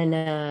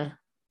 And,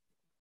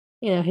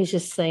 he's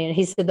just saying,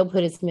 he said, they'll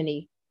put as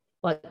many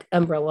like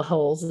umbrella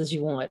holes as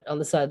you want on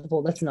the side of the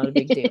pool. That's not a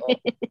big deal.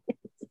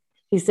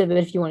 He said, but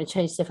if you want to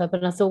change stuff up,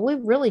 and I said, we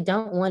really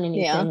don't want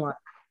anything like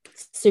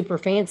super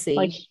fancy,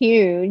 like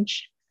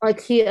huge.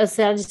 Like I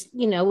said,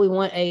 we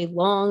want a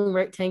long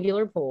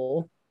rectangular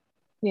pool,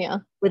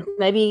 with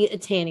maybe a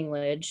tanning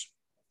ledge,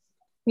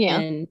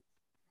 and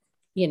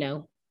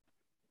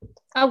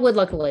I would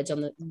like a ledge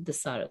on the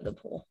side of the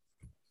pool.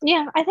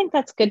 Yeah, I think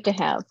that's good to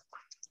have.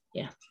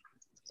 Yeah,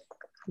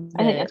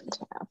 I think that's good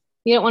to have.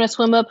 You don't want a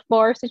swim up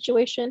bar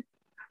situation?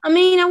 I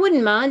mean, I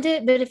wouldn't mind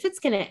it, but if it's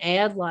going to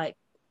add like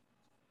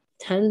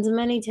tons of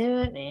money to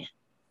it,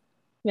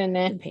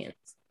 depends.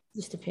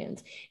 Just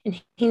depends.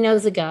 And he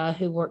knows a guy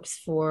who works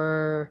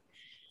for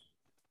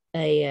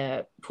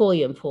a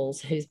Pulliam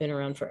Pools who's been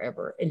around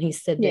forever, and he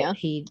said that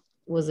he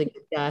was a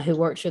guy who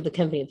works for the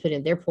company that put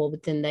in their pool,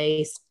 but then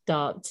they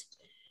stopped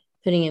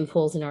putting in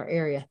pools in our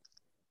area.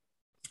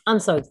 I'm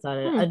so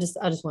excited. I just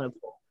want a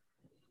pool.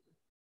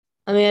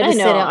 I mean, I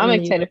know. I'm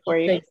excited for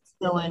you.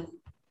 Going,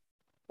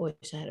 wish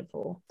I had a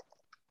pool.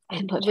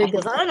 He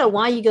goes, I don't know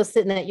why you go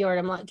sit in that yard.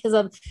 I'm like, because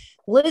I'm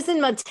losing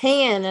my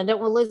tan. I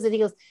don't want to lose it. He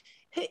goes,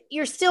 hey,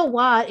 you're still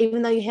white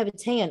even though you have a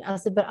tan. I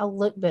said, but I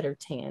look better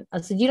tan. I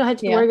said, you don't have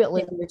to worry about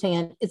losing your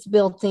tan. It's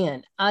built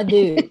in. I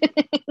do.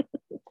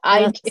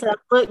 I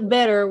look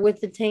better with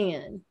the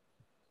tan.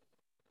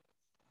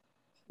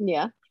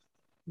 Yeah.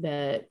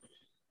 But,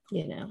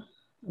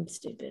 I'm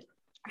stupid.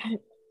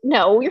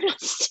 No, you're not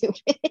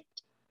stupid.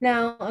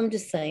 No, I'm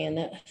just saying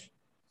that,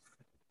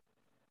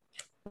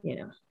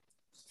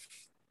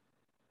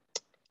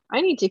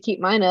 I need to keep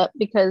mine up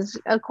because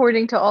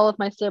according to all of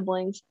my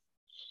siblings,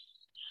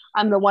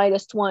 I'm the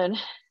whitest one.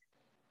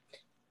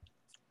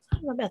 I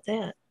don't know about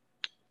that.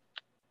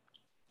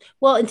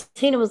 Well, and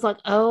Tina was like,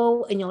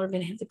 oh, and y'all are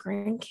going to have the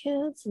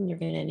grandkids and you're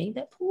going to need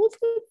that pool. So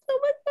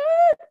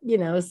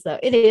much, so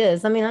it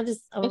is. I mean,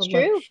 it's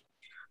true.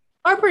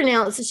 Harper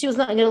announced that she was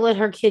not going to let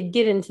her kid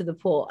get into the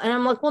pool. And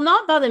I'm like, well,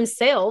 not by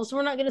themselves.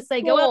 We're not going to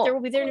say, go out there.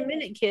 We'll be there in a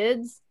minute,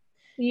 kids.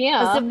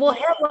 Yeah. I said, we'll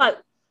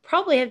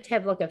probably have to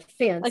have like a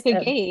fence. Like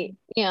a gate.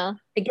 Yeah.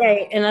 A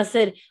gate. And I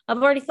said, I've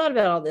already thought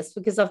about all this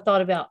because I've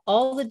thought about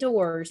all the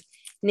doors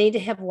need to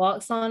have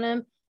locks on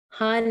them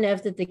high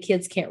enough that the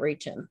kids can't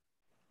reach them.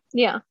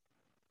 Yeah.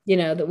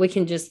 That we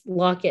can just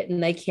lock it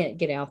and they can't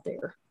get out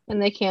there.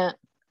 And they can't.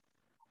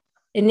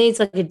 It needs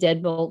like a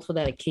deadbolt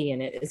without a key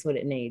in it is what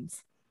it needs.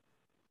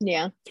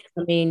 Yeah.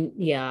 I mean,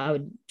 I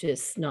would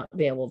just not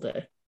be able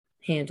to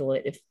handle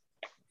it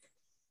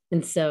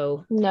and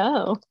so.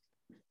 No.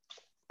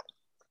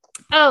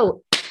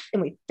 Oh,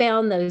 and we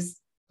found those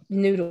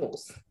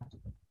noodles.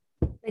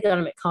 They got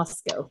them at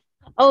Costco.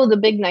 Oh, the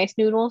big nice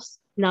noodles?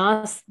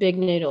 Nice big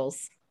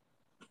noodles.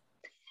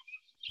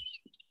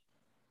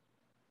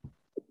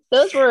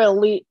 Those were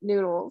elite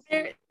noodles.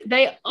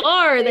 They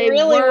are. They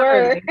really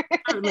were. They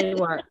certainly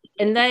were.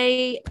 And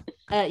they,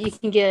 you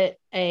can get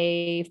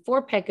a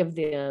 4-pack of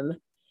them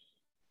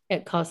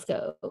at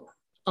Costco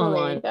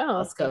online at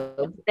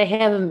Costco. They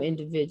have them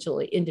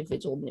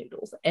individual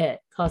noodles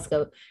at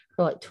Costco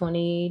for like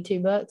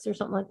 $22 or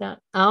something like that.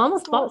 I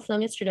almost bought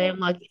some yesterday. I'm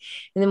like,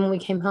 and then when we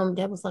came home,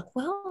 Dad was like,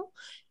 well,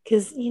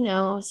 because I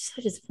was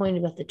so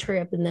disappointed about the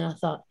trip. And then I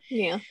thought,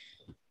 yeah. I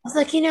was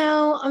like,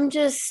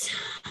 I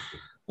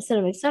said,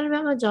 I'm excited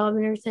about my job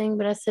and everything,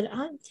 but I said,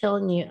 I'm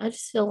telling you, I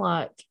just feel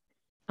like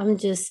I'm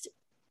just,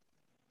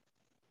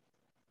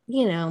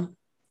 no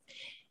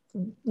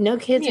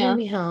kids are going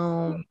to be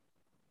home.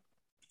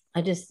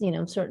 I just,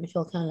 I'm starting to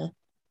feel kind of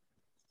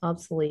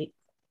obsolete.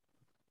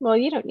 Well,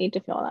 you don't need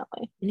to feel that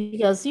way. And he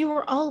goes, you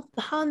were all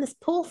behind this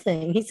pool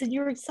thing. He said,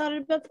 you were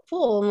excited about the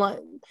pool. I'm like,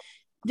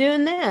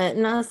 doing that.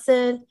 And I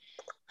said,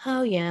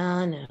 oh, yeah,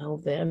 I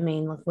know. But I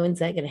mean, like, when's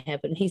that going to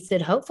happen? He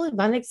said, hopefully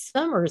by next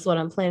summer is what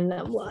I'm planning.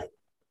 I'm like,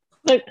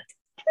 really?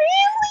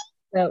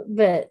 So,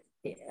 but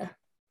yeah,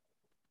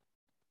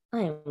 I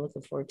am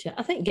looking forward to it.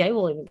 I think Gay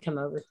will even come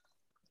over.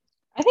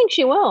 I think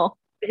she will.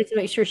 I had to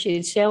make sure she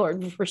had showered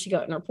before she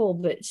got in our pool,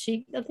 but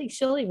I think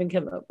she'll even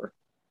come over.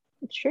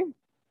 It's true.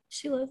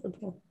 She loves the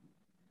pool.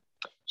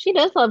 She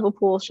does love a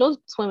pool. She'll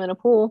swim in a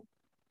pool.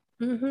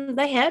 Mm-hmm.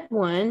 They had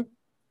one.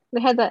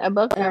 They had that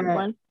above ground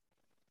one.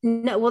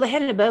 No, well, they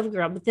had it above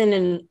ground, but then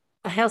in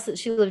a house that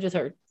she lived with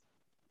her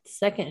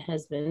second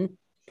husband,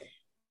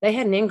 they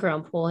had an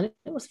in-ground pool, and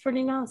it was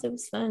pretty nice. It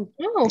was fun.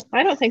 No,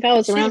 I don't think I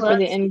was around for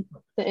the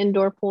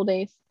indoor pool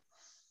days.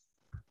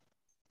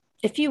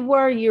 If you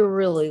were, you're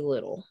really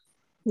little.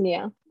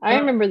 Yeah, I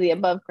remember the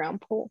above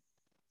ground pool.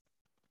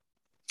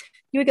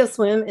 You would go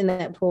swim in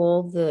that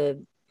pool,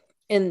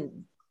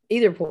 in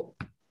either pool.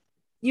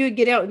 You would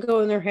get out and go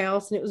in their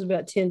house, and it was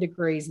about 10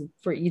 degrees, and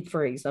you'd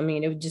freeze. I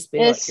mean, it would just be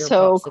it's like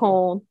so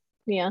cold.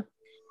 Yeah,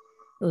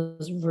 it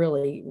was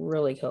really,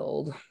 really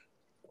cold.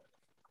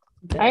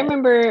 But I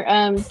remember,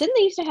 didn't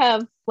they used to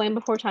have Land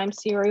Before Time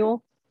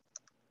cereal?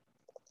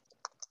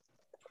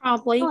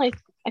 Probably.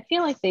 I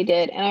feel like they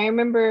did, and I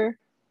remember.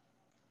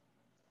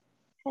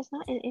 That's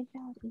not an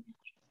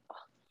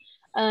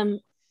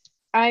invalid.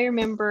 I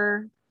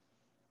remember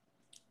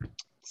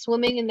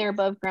swimming in their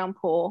above ground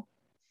pool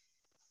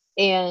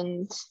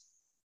and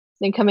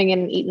then coming in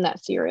and eating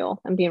that cereal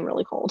and being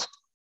really cold.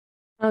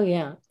 Oh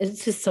yeah,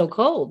 it's just so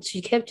cold. She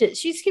used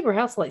to keep her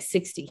house like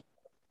 60.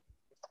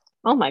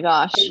 Oh my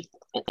gosh.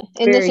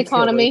 In this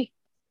economy.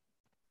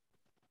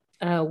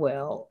 Oh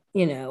well,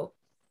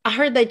 I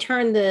heard they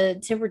turned the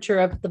temperature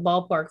up at the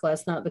ballpark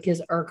last night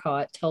because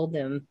ERCOT told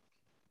them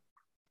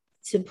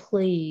to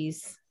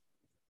please.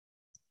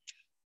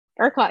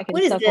 ERCOT can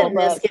when is that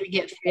going to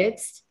get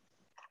fixed?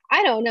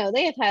 I don't know.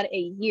 They have had a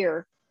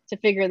year to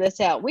figure this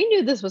out. We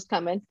knew this was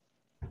coming.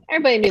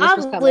 Everybody knew this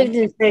was coming. I've lived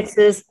in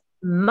Texas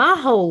my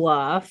whole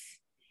life.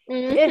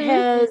 Mm-hmm. It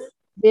has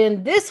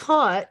been this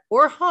hot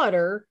or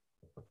hotter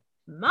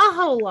my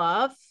whole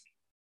life.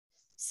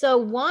 So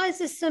why is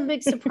this some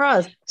big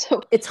surprise?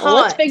 So it's hot.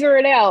 Let's figure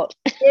it out.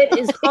 It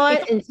is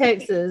hot in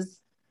Texas.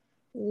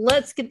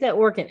 Let's get that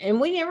working. And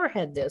we never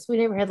had this. We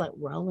never had like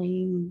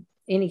rolling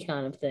any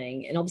kind of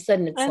thing. And all of a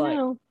sudden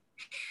it's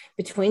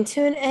between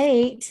 2 and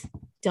 8.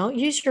 Don't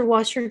use your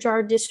washer,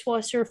 dryer,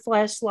 dishwasher,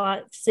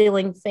 flashlight,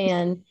 ceiling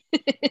fan,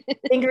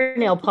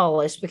 fingernail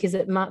polish because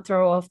it might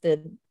throw off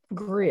the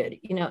grid,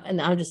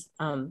 and I'm just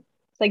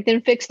like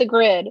then fix the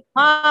grid.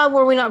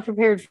 Were we not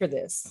prepared for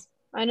this?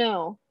 I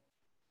know.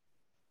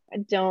 I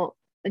just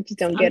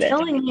don't get it. I'm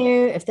telling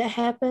you, if that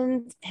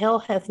happens, hell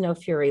hath no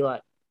fury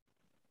like.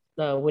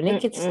 So when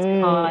it gets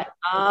hot,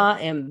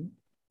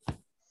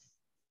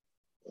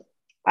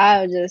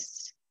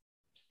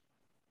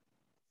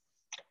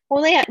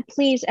 they had,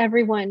 please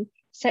everyone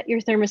set your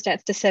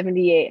thermostats to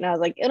 78. And I was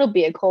like, it'll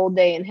be a cold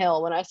day in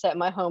hell when I set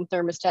my home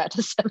thermostat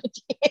to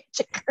 78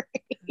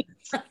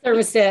 degrees.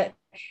 Thermostat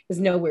is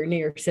nowhere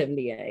near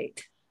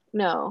 78.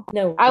 No.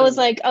 I was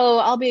like,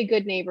 I'll be a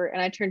good neighbor. And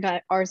I turned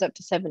ours up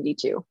to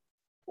 72.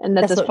 And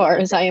that's as far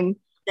as I am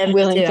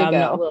willing to go. I'm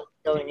not willing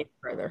to go any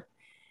further.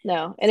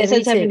 No. And it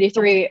said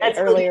 73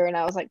 earlier. And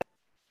I was like,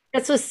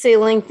 that's with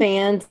ceiling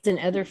fans and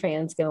other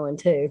fans going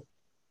too.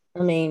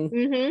 I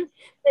mean,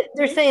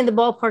 they're saying the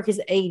ballpark is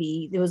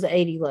 80. It was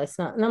 80 last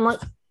night. And I'm like,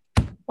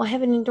 well,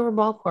 have an indoor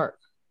ballpark.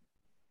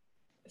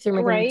 If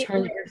they're going to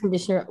turn the air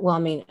conditioner, well, I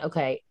mean,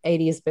 okay,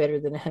 80 is better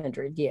than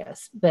 100,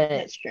 yes. But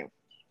that's true.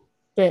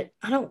 But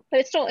I don't.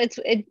 But it's still,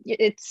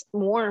 it's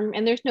warm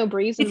and there's no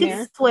breeze in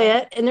there. It's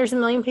wet and there's a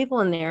million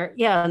people in there.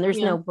 Yeah, and there's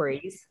no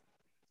breeze.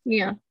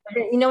 Yeah.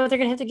 You know what they're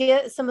going to have to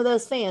get? Some of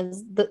those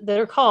fans that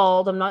are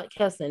called, I'm not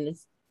cussing,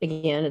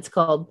 it's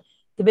called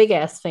the big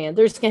ass fan.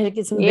 They're just going to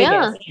get some big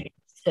ass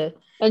fans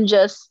and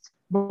just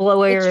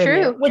blow air in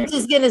there, which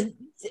is going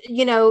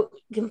to,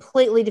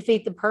 completely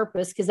defeat the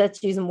purpose because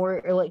that's using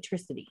more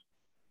electricity.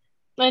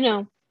 I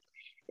know.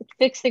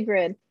 Fix the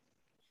grid.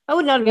 I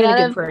would not have been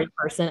a good prairie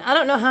person. I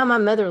don't know how my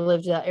mother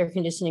lived without air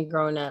conditioning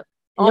growing up.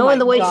 Knowing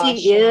the way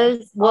she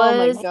was, oh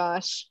my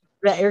gosh,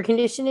 that air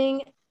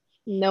conditioning,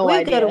 No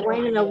We'd idea. go to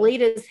Wayne and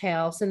Alita's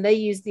house, and they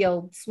used the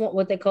old swamp,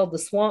 what they called the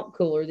swamp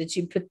cooler, that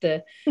you put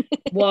the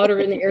water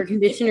in the air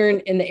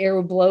conditioner, and the air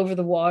would blow over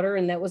the water,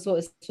 and that was what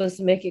was supposed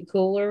to make it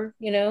cooler,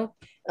 window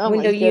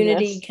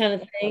unity kind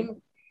of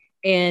thing.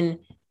 And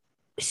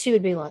she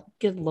would be like,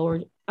 "Good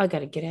Lord, I got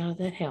to get out of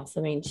that house."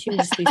 I mean, she would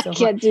just be so I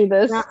can't do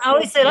this. I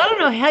always said, I don't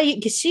know how you,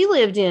 because she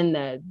lived in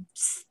the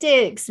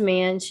sticks,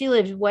 man. She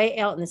lived way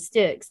out in the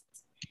sticks,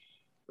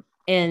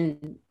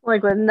 and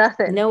like with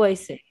nothing, no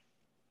AC.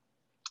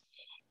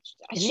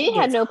 She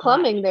had no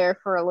plumbing there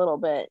for a little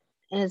bit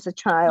as a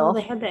child. Oh,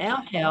 they had the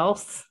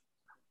outhouse.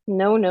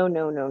 No.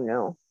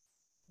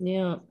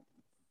 Yeah.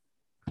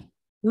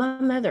 My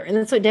mother, and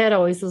that's what Dad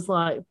always was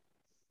like,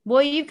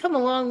 "Boy, you've come a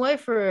long way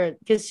for it,"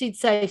 because she'd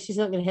say she's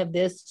not going to have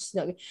this.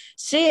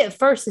 She at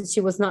first said she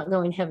was not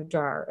going to have a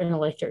dryer, an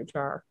electric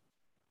dryer.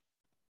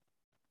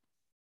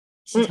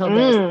 She told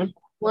us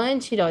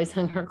one, she'd always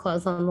hung her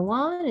clothes on the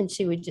lawn, and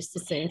she would just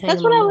assume.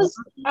 That's what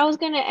I was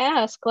going to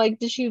ask. Like,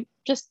 did she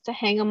just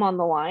hang them on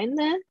the line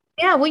then?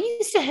 Yeah, we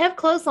used to have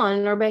clothesline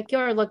in our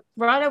backyard, like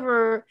right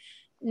over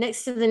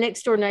next to the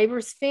next door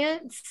neighbor's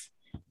fence.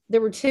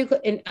 There were two,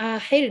 and I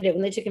hated it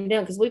when they took them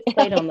down because we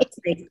played on the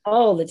snakes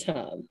all the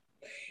time.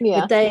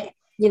 Yeah. But they,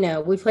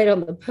 we played on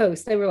the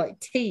posts. They were like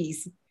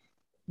tees,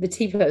 the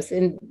T posts,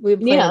 and we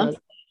played on those.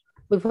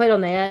 We played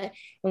on that,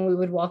 and we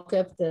would walk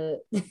up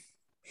the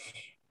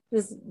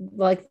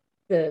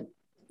the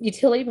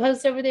utility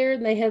post over there,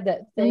 and they had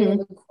that thing in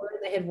the corner.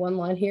 They had one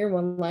line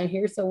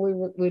here, so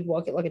we'd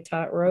walk it like a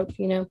tightrope,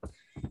 Yeah.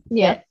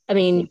 But, I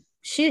mean,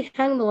 she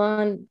hung the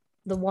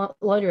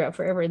laundry out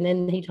forever, and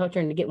then he taught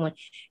her to get one.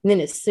 And then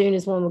as soon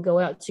as one would go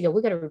out, she'd go,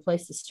 "We got to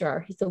replace this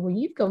dryer." He said, "Well,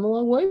 you've come a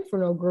long way for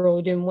no girl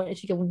who didn't want it."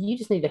 She go, "Well, you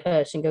just need to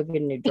hush and go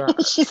get a new dryer."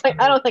 She's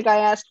like, "I don't think I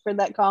asked for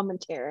that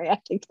commentary." I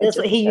think that's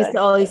what he used to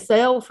always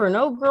say. For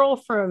no girl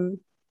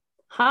from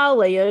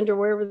Holland or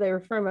wherever they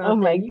were from. Oh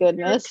my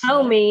goodness.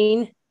 So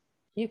mean.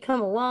 You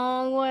come a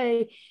long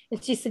way.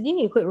 And she said, "You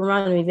need to quit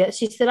reminding me of that."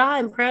 She said, "I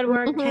am proud of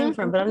where I came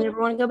from, but I never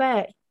want to go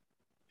back."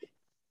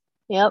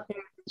 Yep.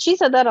 She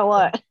said that a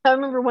lot. I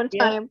remember one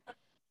time, I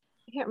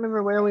can't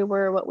remember where we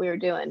were, what we were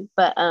doing,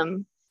 but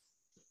I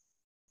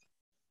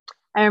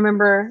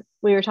remember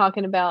we were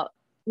talking about,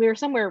 we were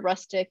somewhere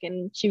rustic,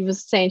 and she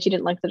was saying she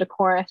didn't like the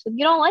decor. I said,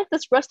 "You don't like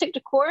this rustic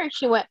decor?" And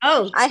she went,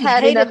 "Oh, I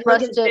had enough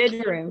rustic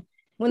bedroom."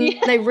 When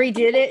they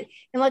redid it,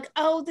 and like,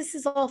 "Oh, this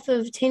is off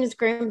of Tina's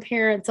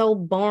grandparents'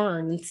 old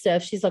barn and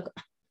stuff." She's like,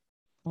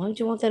 "Why would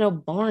you want that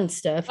old barn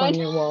stuff on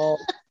your wall?"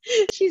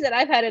 She said,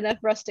 "I've had enough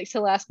rustic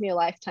to last me a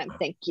lifetime.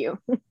 Thank you."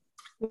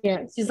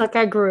 Yeah, she's like,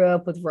 "I grew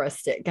up with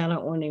rustic. I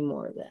don't want any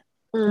more of that."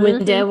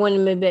 When Dad wanted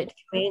to move back to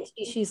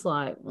Comanche, she's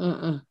like,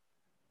 "No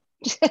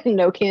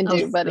can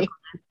do, buddy."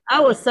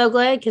 I was so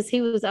glad because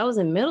I was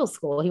in middle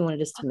school. He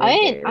wanted us to move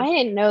there. I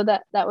didn't know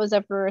that was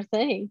ever a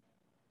thing.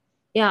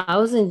 Yeah, I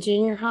was in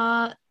junior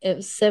high. It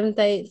was 7th,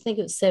 8th, I think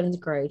it was 7th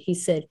grade. He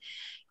said,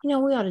 "We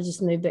ought to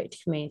just move back to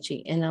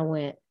Comanche." And I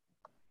went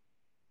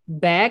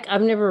back.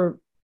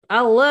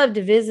 I love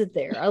to visit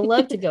there. I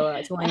love to go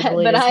out to Wayne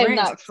but I am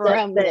not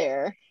from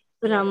there.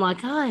 But I'm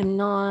like, I am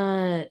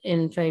not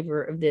in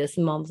favor of this.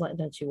 And Mom's like,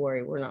 "Don't you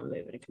worry, we're not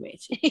moving to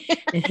Comanche."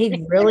 And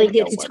he'd really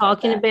get to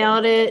talking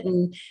about it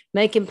and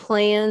making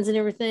plans and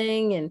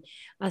everything. And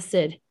I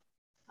said,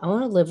 "I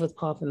want to live with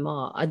Pop and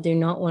Ma. I do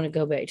not want to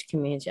go back to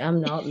Comanche.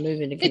 I'm not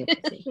moving to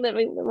Comanche." Let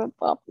me live with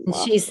Pop and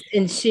Ma.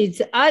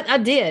 I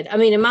did. I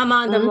mean, in my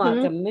mind, I'm like,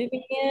 I'm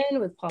moving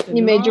in with Pop and Ma.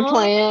 You made your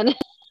plan.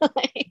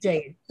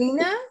 Jay and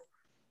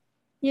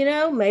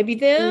Tina, maybe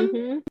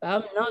them.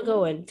 I'm not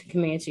going to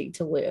Comanche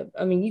to live.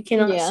 I mean, you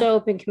cannot show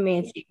up in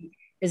Comanche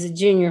as a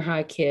junior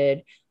high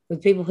kid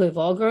with people who have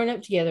all grown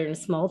up together in a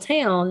small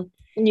town.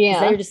 Yeah.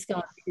 They're just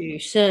going to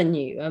shun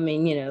you. I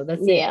mean,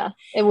 that's it. Yeah,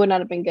 it would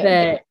not have been good.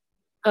 But,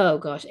 oh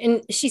gosh.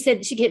 And she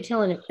said, she kept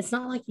telling him, "It's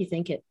not like you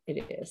think it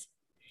is."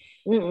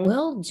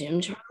 Well,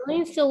 Jim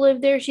Charlene still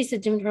lived there. She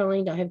said, "Jim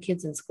Charlene don't have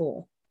kids in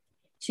school."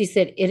 She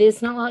said, "It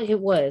is not like it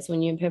was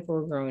when you and Pepper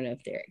were growing up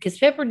there." Because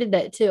Pepper did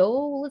that too.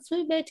 "Oh, let's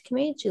move back to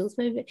Comanche. Let's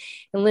move back."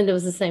 And Linda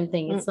was the same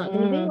thing. It's not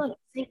going to be like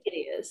you think it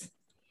is.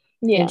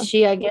 Yeah. And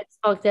she, I guess,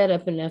 talked that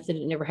up enough that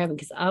it never happened,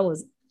 because I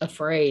was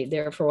afraid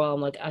there for a while.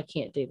 I'm like, I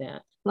can't do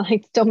that.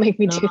 Like, don't make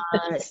me do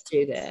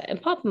that.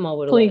 And Pop and Ma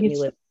would have let me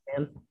live with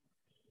them.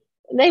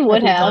 They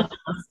would have.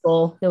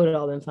 School. They would have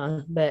all been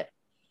fine. But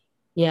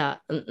yeah,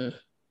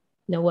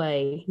 no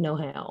way, no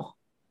how.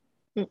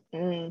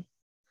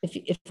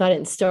 If I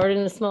didn't start in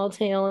a small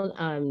town,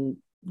 I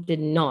did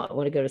not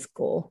want to go to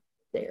school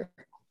there.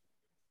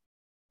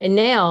 And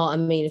now, I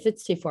mean, if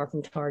it's too far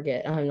from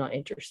Target, I'm not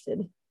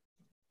interested.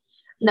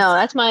 No,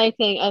 that's my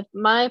thing.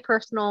 My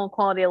personal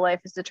quality of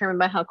life is determined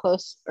by how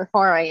close or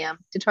far I am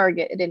to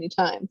Target at any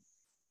time.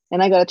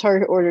 And I got a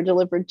Target order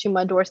delivered to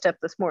my doorstep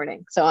this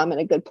morning, so I'm in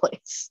a good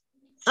place.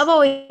 I've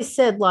always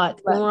said, like,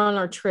 when we're on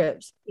our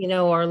trips,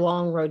 our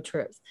long road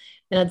trips,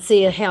 and I'd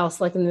see a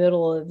house like in the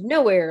middle of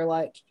nowhere,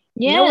 like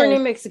nowhere near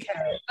Mexico,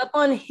 up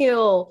on a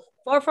hill,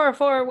 far, far,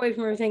 far away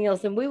from everything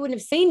else, and we wouldn't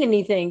have seen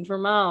anything for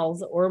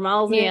miles or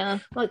miles. Yeah.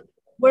 Like,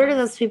 where do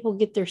those people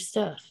get their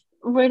stuff?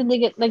 Where did they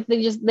get, like,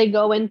 they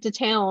go into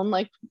town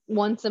like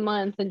once a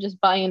month and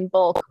just buy in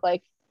bulk?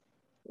 Like,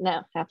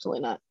 no,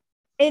 absolutely not.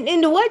 And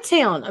into what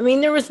town? I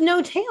mean, there was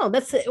no town.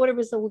 That's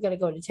whatever. So we got to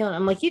go to town.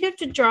 I'm like, you'd have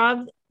to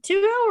drive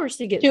 2 hours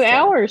to get 2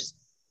 hours.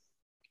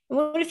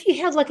 What if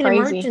you had like an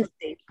Crazy.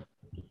 emergency?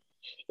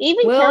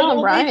 Even Carol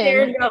and Brian,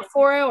 there in Brian, about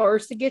 4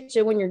 hours to get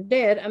you when you're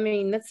dead. I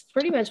mean, that's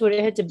pretty much what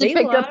it had to be.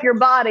 pick up your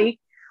body,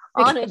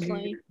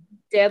 honestly.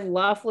 Dead,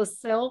 lifeless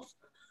self.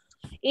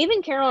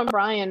 Even Carol and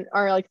Brian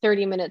are like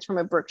 30 minutes from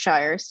a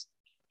Brookshires.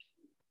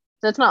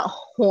 That's not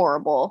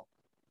horrible.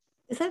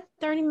 Is that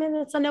 30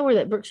 minutes? I know where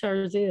that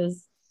Brookshires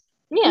is.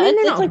 Yeah, I mean,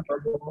 it's like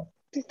horrible.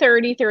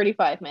 30,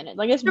 35 minutes.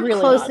 Like, it's really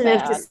close not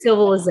enough bad. to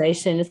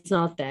civilization. It's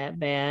not that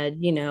bad,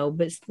 you know,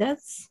 but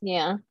that's...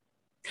 Yeah.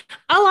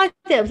 I like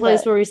that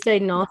place where we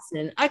stayed in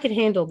Austin. I could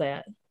handle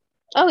that.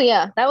 Oh,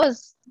 yeah. That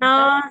was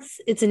nice.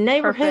 It's a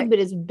neighborhood, perfect. But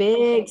it's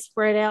big,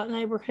 spread out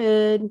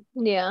neighborhood.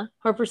 Yeah.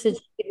 Harper said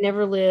she could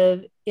never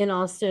live in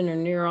Austin or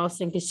near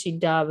Austin because she'd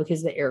die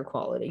because of the air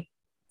quality.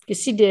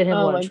 Because she did have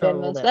a lot of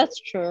trouble with that. That's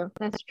true.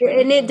 That's true.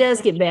 And it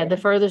does get bad. The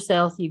further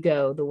south you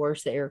go, the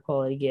worse the air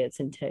quality gets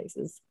in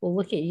Texas. Well,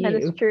 look at you. That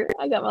is true.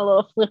 I got my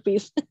little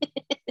flippies.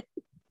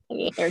 I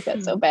get a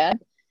haircut so bad.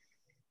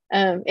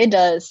 It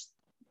does.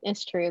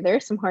 It's true.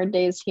 There's some hard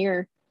days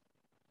here.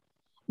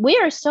 We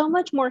are so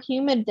much more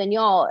humid than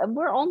y'all, and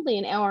we're only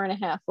an hour and a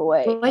half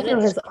away.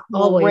 Waco has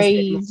always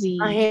crazy.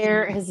 My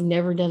hair has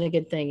never done a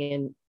good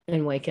thing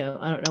in Waco.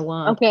 I don't know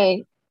why.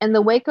 Okay, and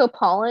the Waco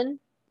pollen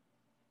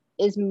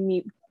is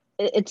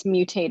it's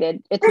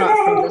mutated. It's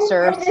not from this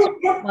earth.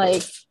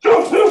 Like,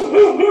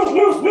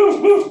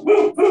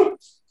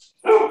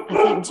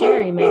 I think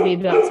Jerry may be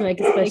about to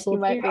make a special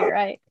appearance. You might be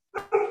right.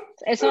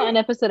 It's not an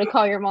episode of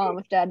Call Your Mom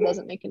if Dad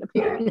doesn't make an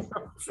appearance.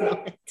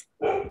 No,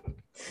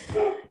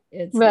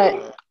 it's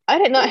not. But I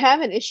did not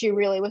have an issue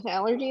really with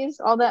allergies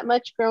all that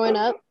much growing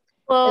up.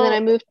 Well, and then I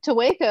moved to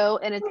Waco,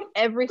 and it's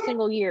every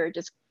single year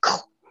just.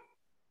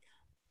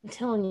 I'm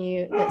telling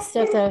you, that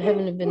stuff that I'm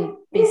having to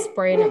be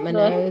spraying up my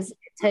nose, it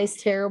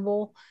tastes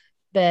terrible,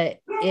 but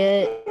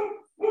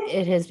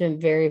it has been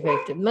very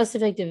effective. Most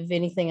effective of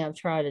anything I've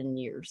tried in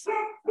years.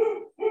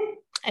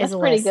 That's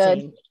pretty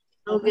good.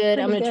 So good.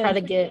 I'm going to try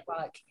to get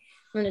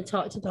I'm going to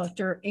talk to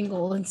Dr.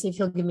 Engel and see if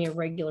he'll give me a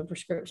regular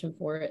prescription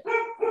for it.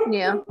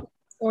 Yeah.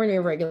 Or an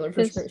irregular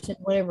prescription,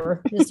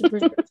 whatever. Just a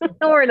prescription.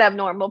 Or an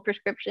abnormal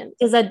prescription.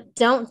 Because I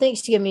don't think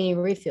she gave me any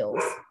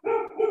refills.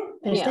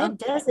 And if that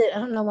does it, I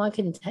don't know why I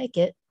couldn't take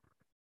it.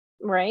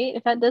 Right?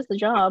 If that does the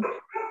job,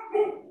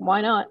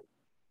 why not?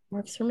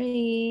 Works for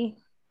me.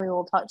 We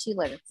will talk to you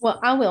later. Well,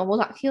 I will. We'll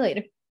talk to you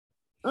later.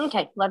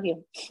 Okay. Love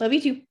you. Love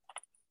you too.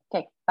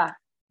 Okay. Bye.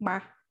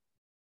 Bye.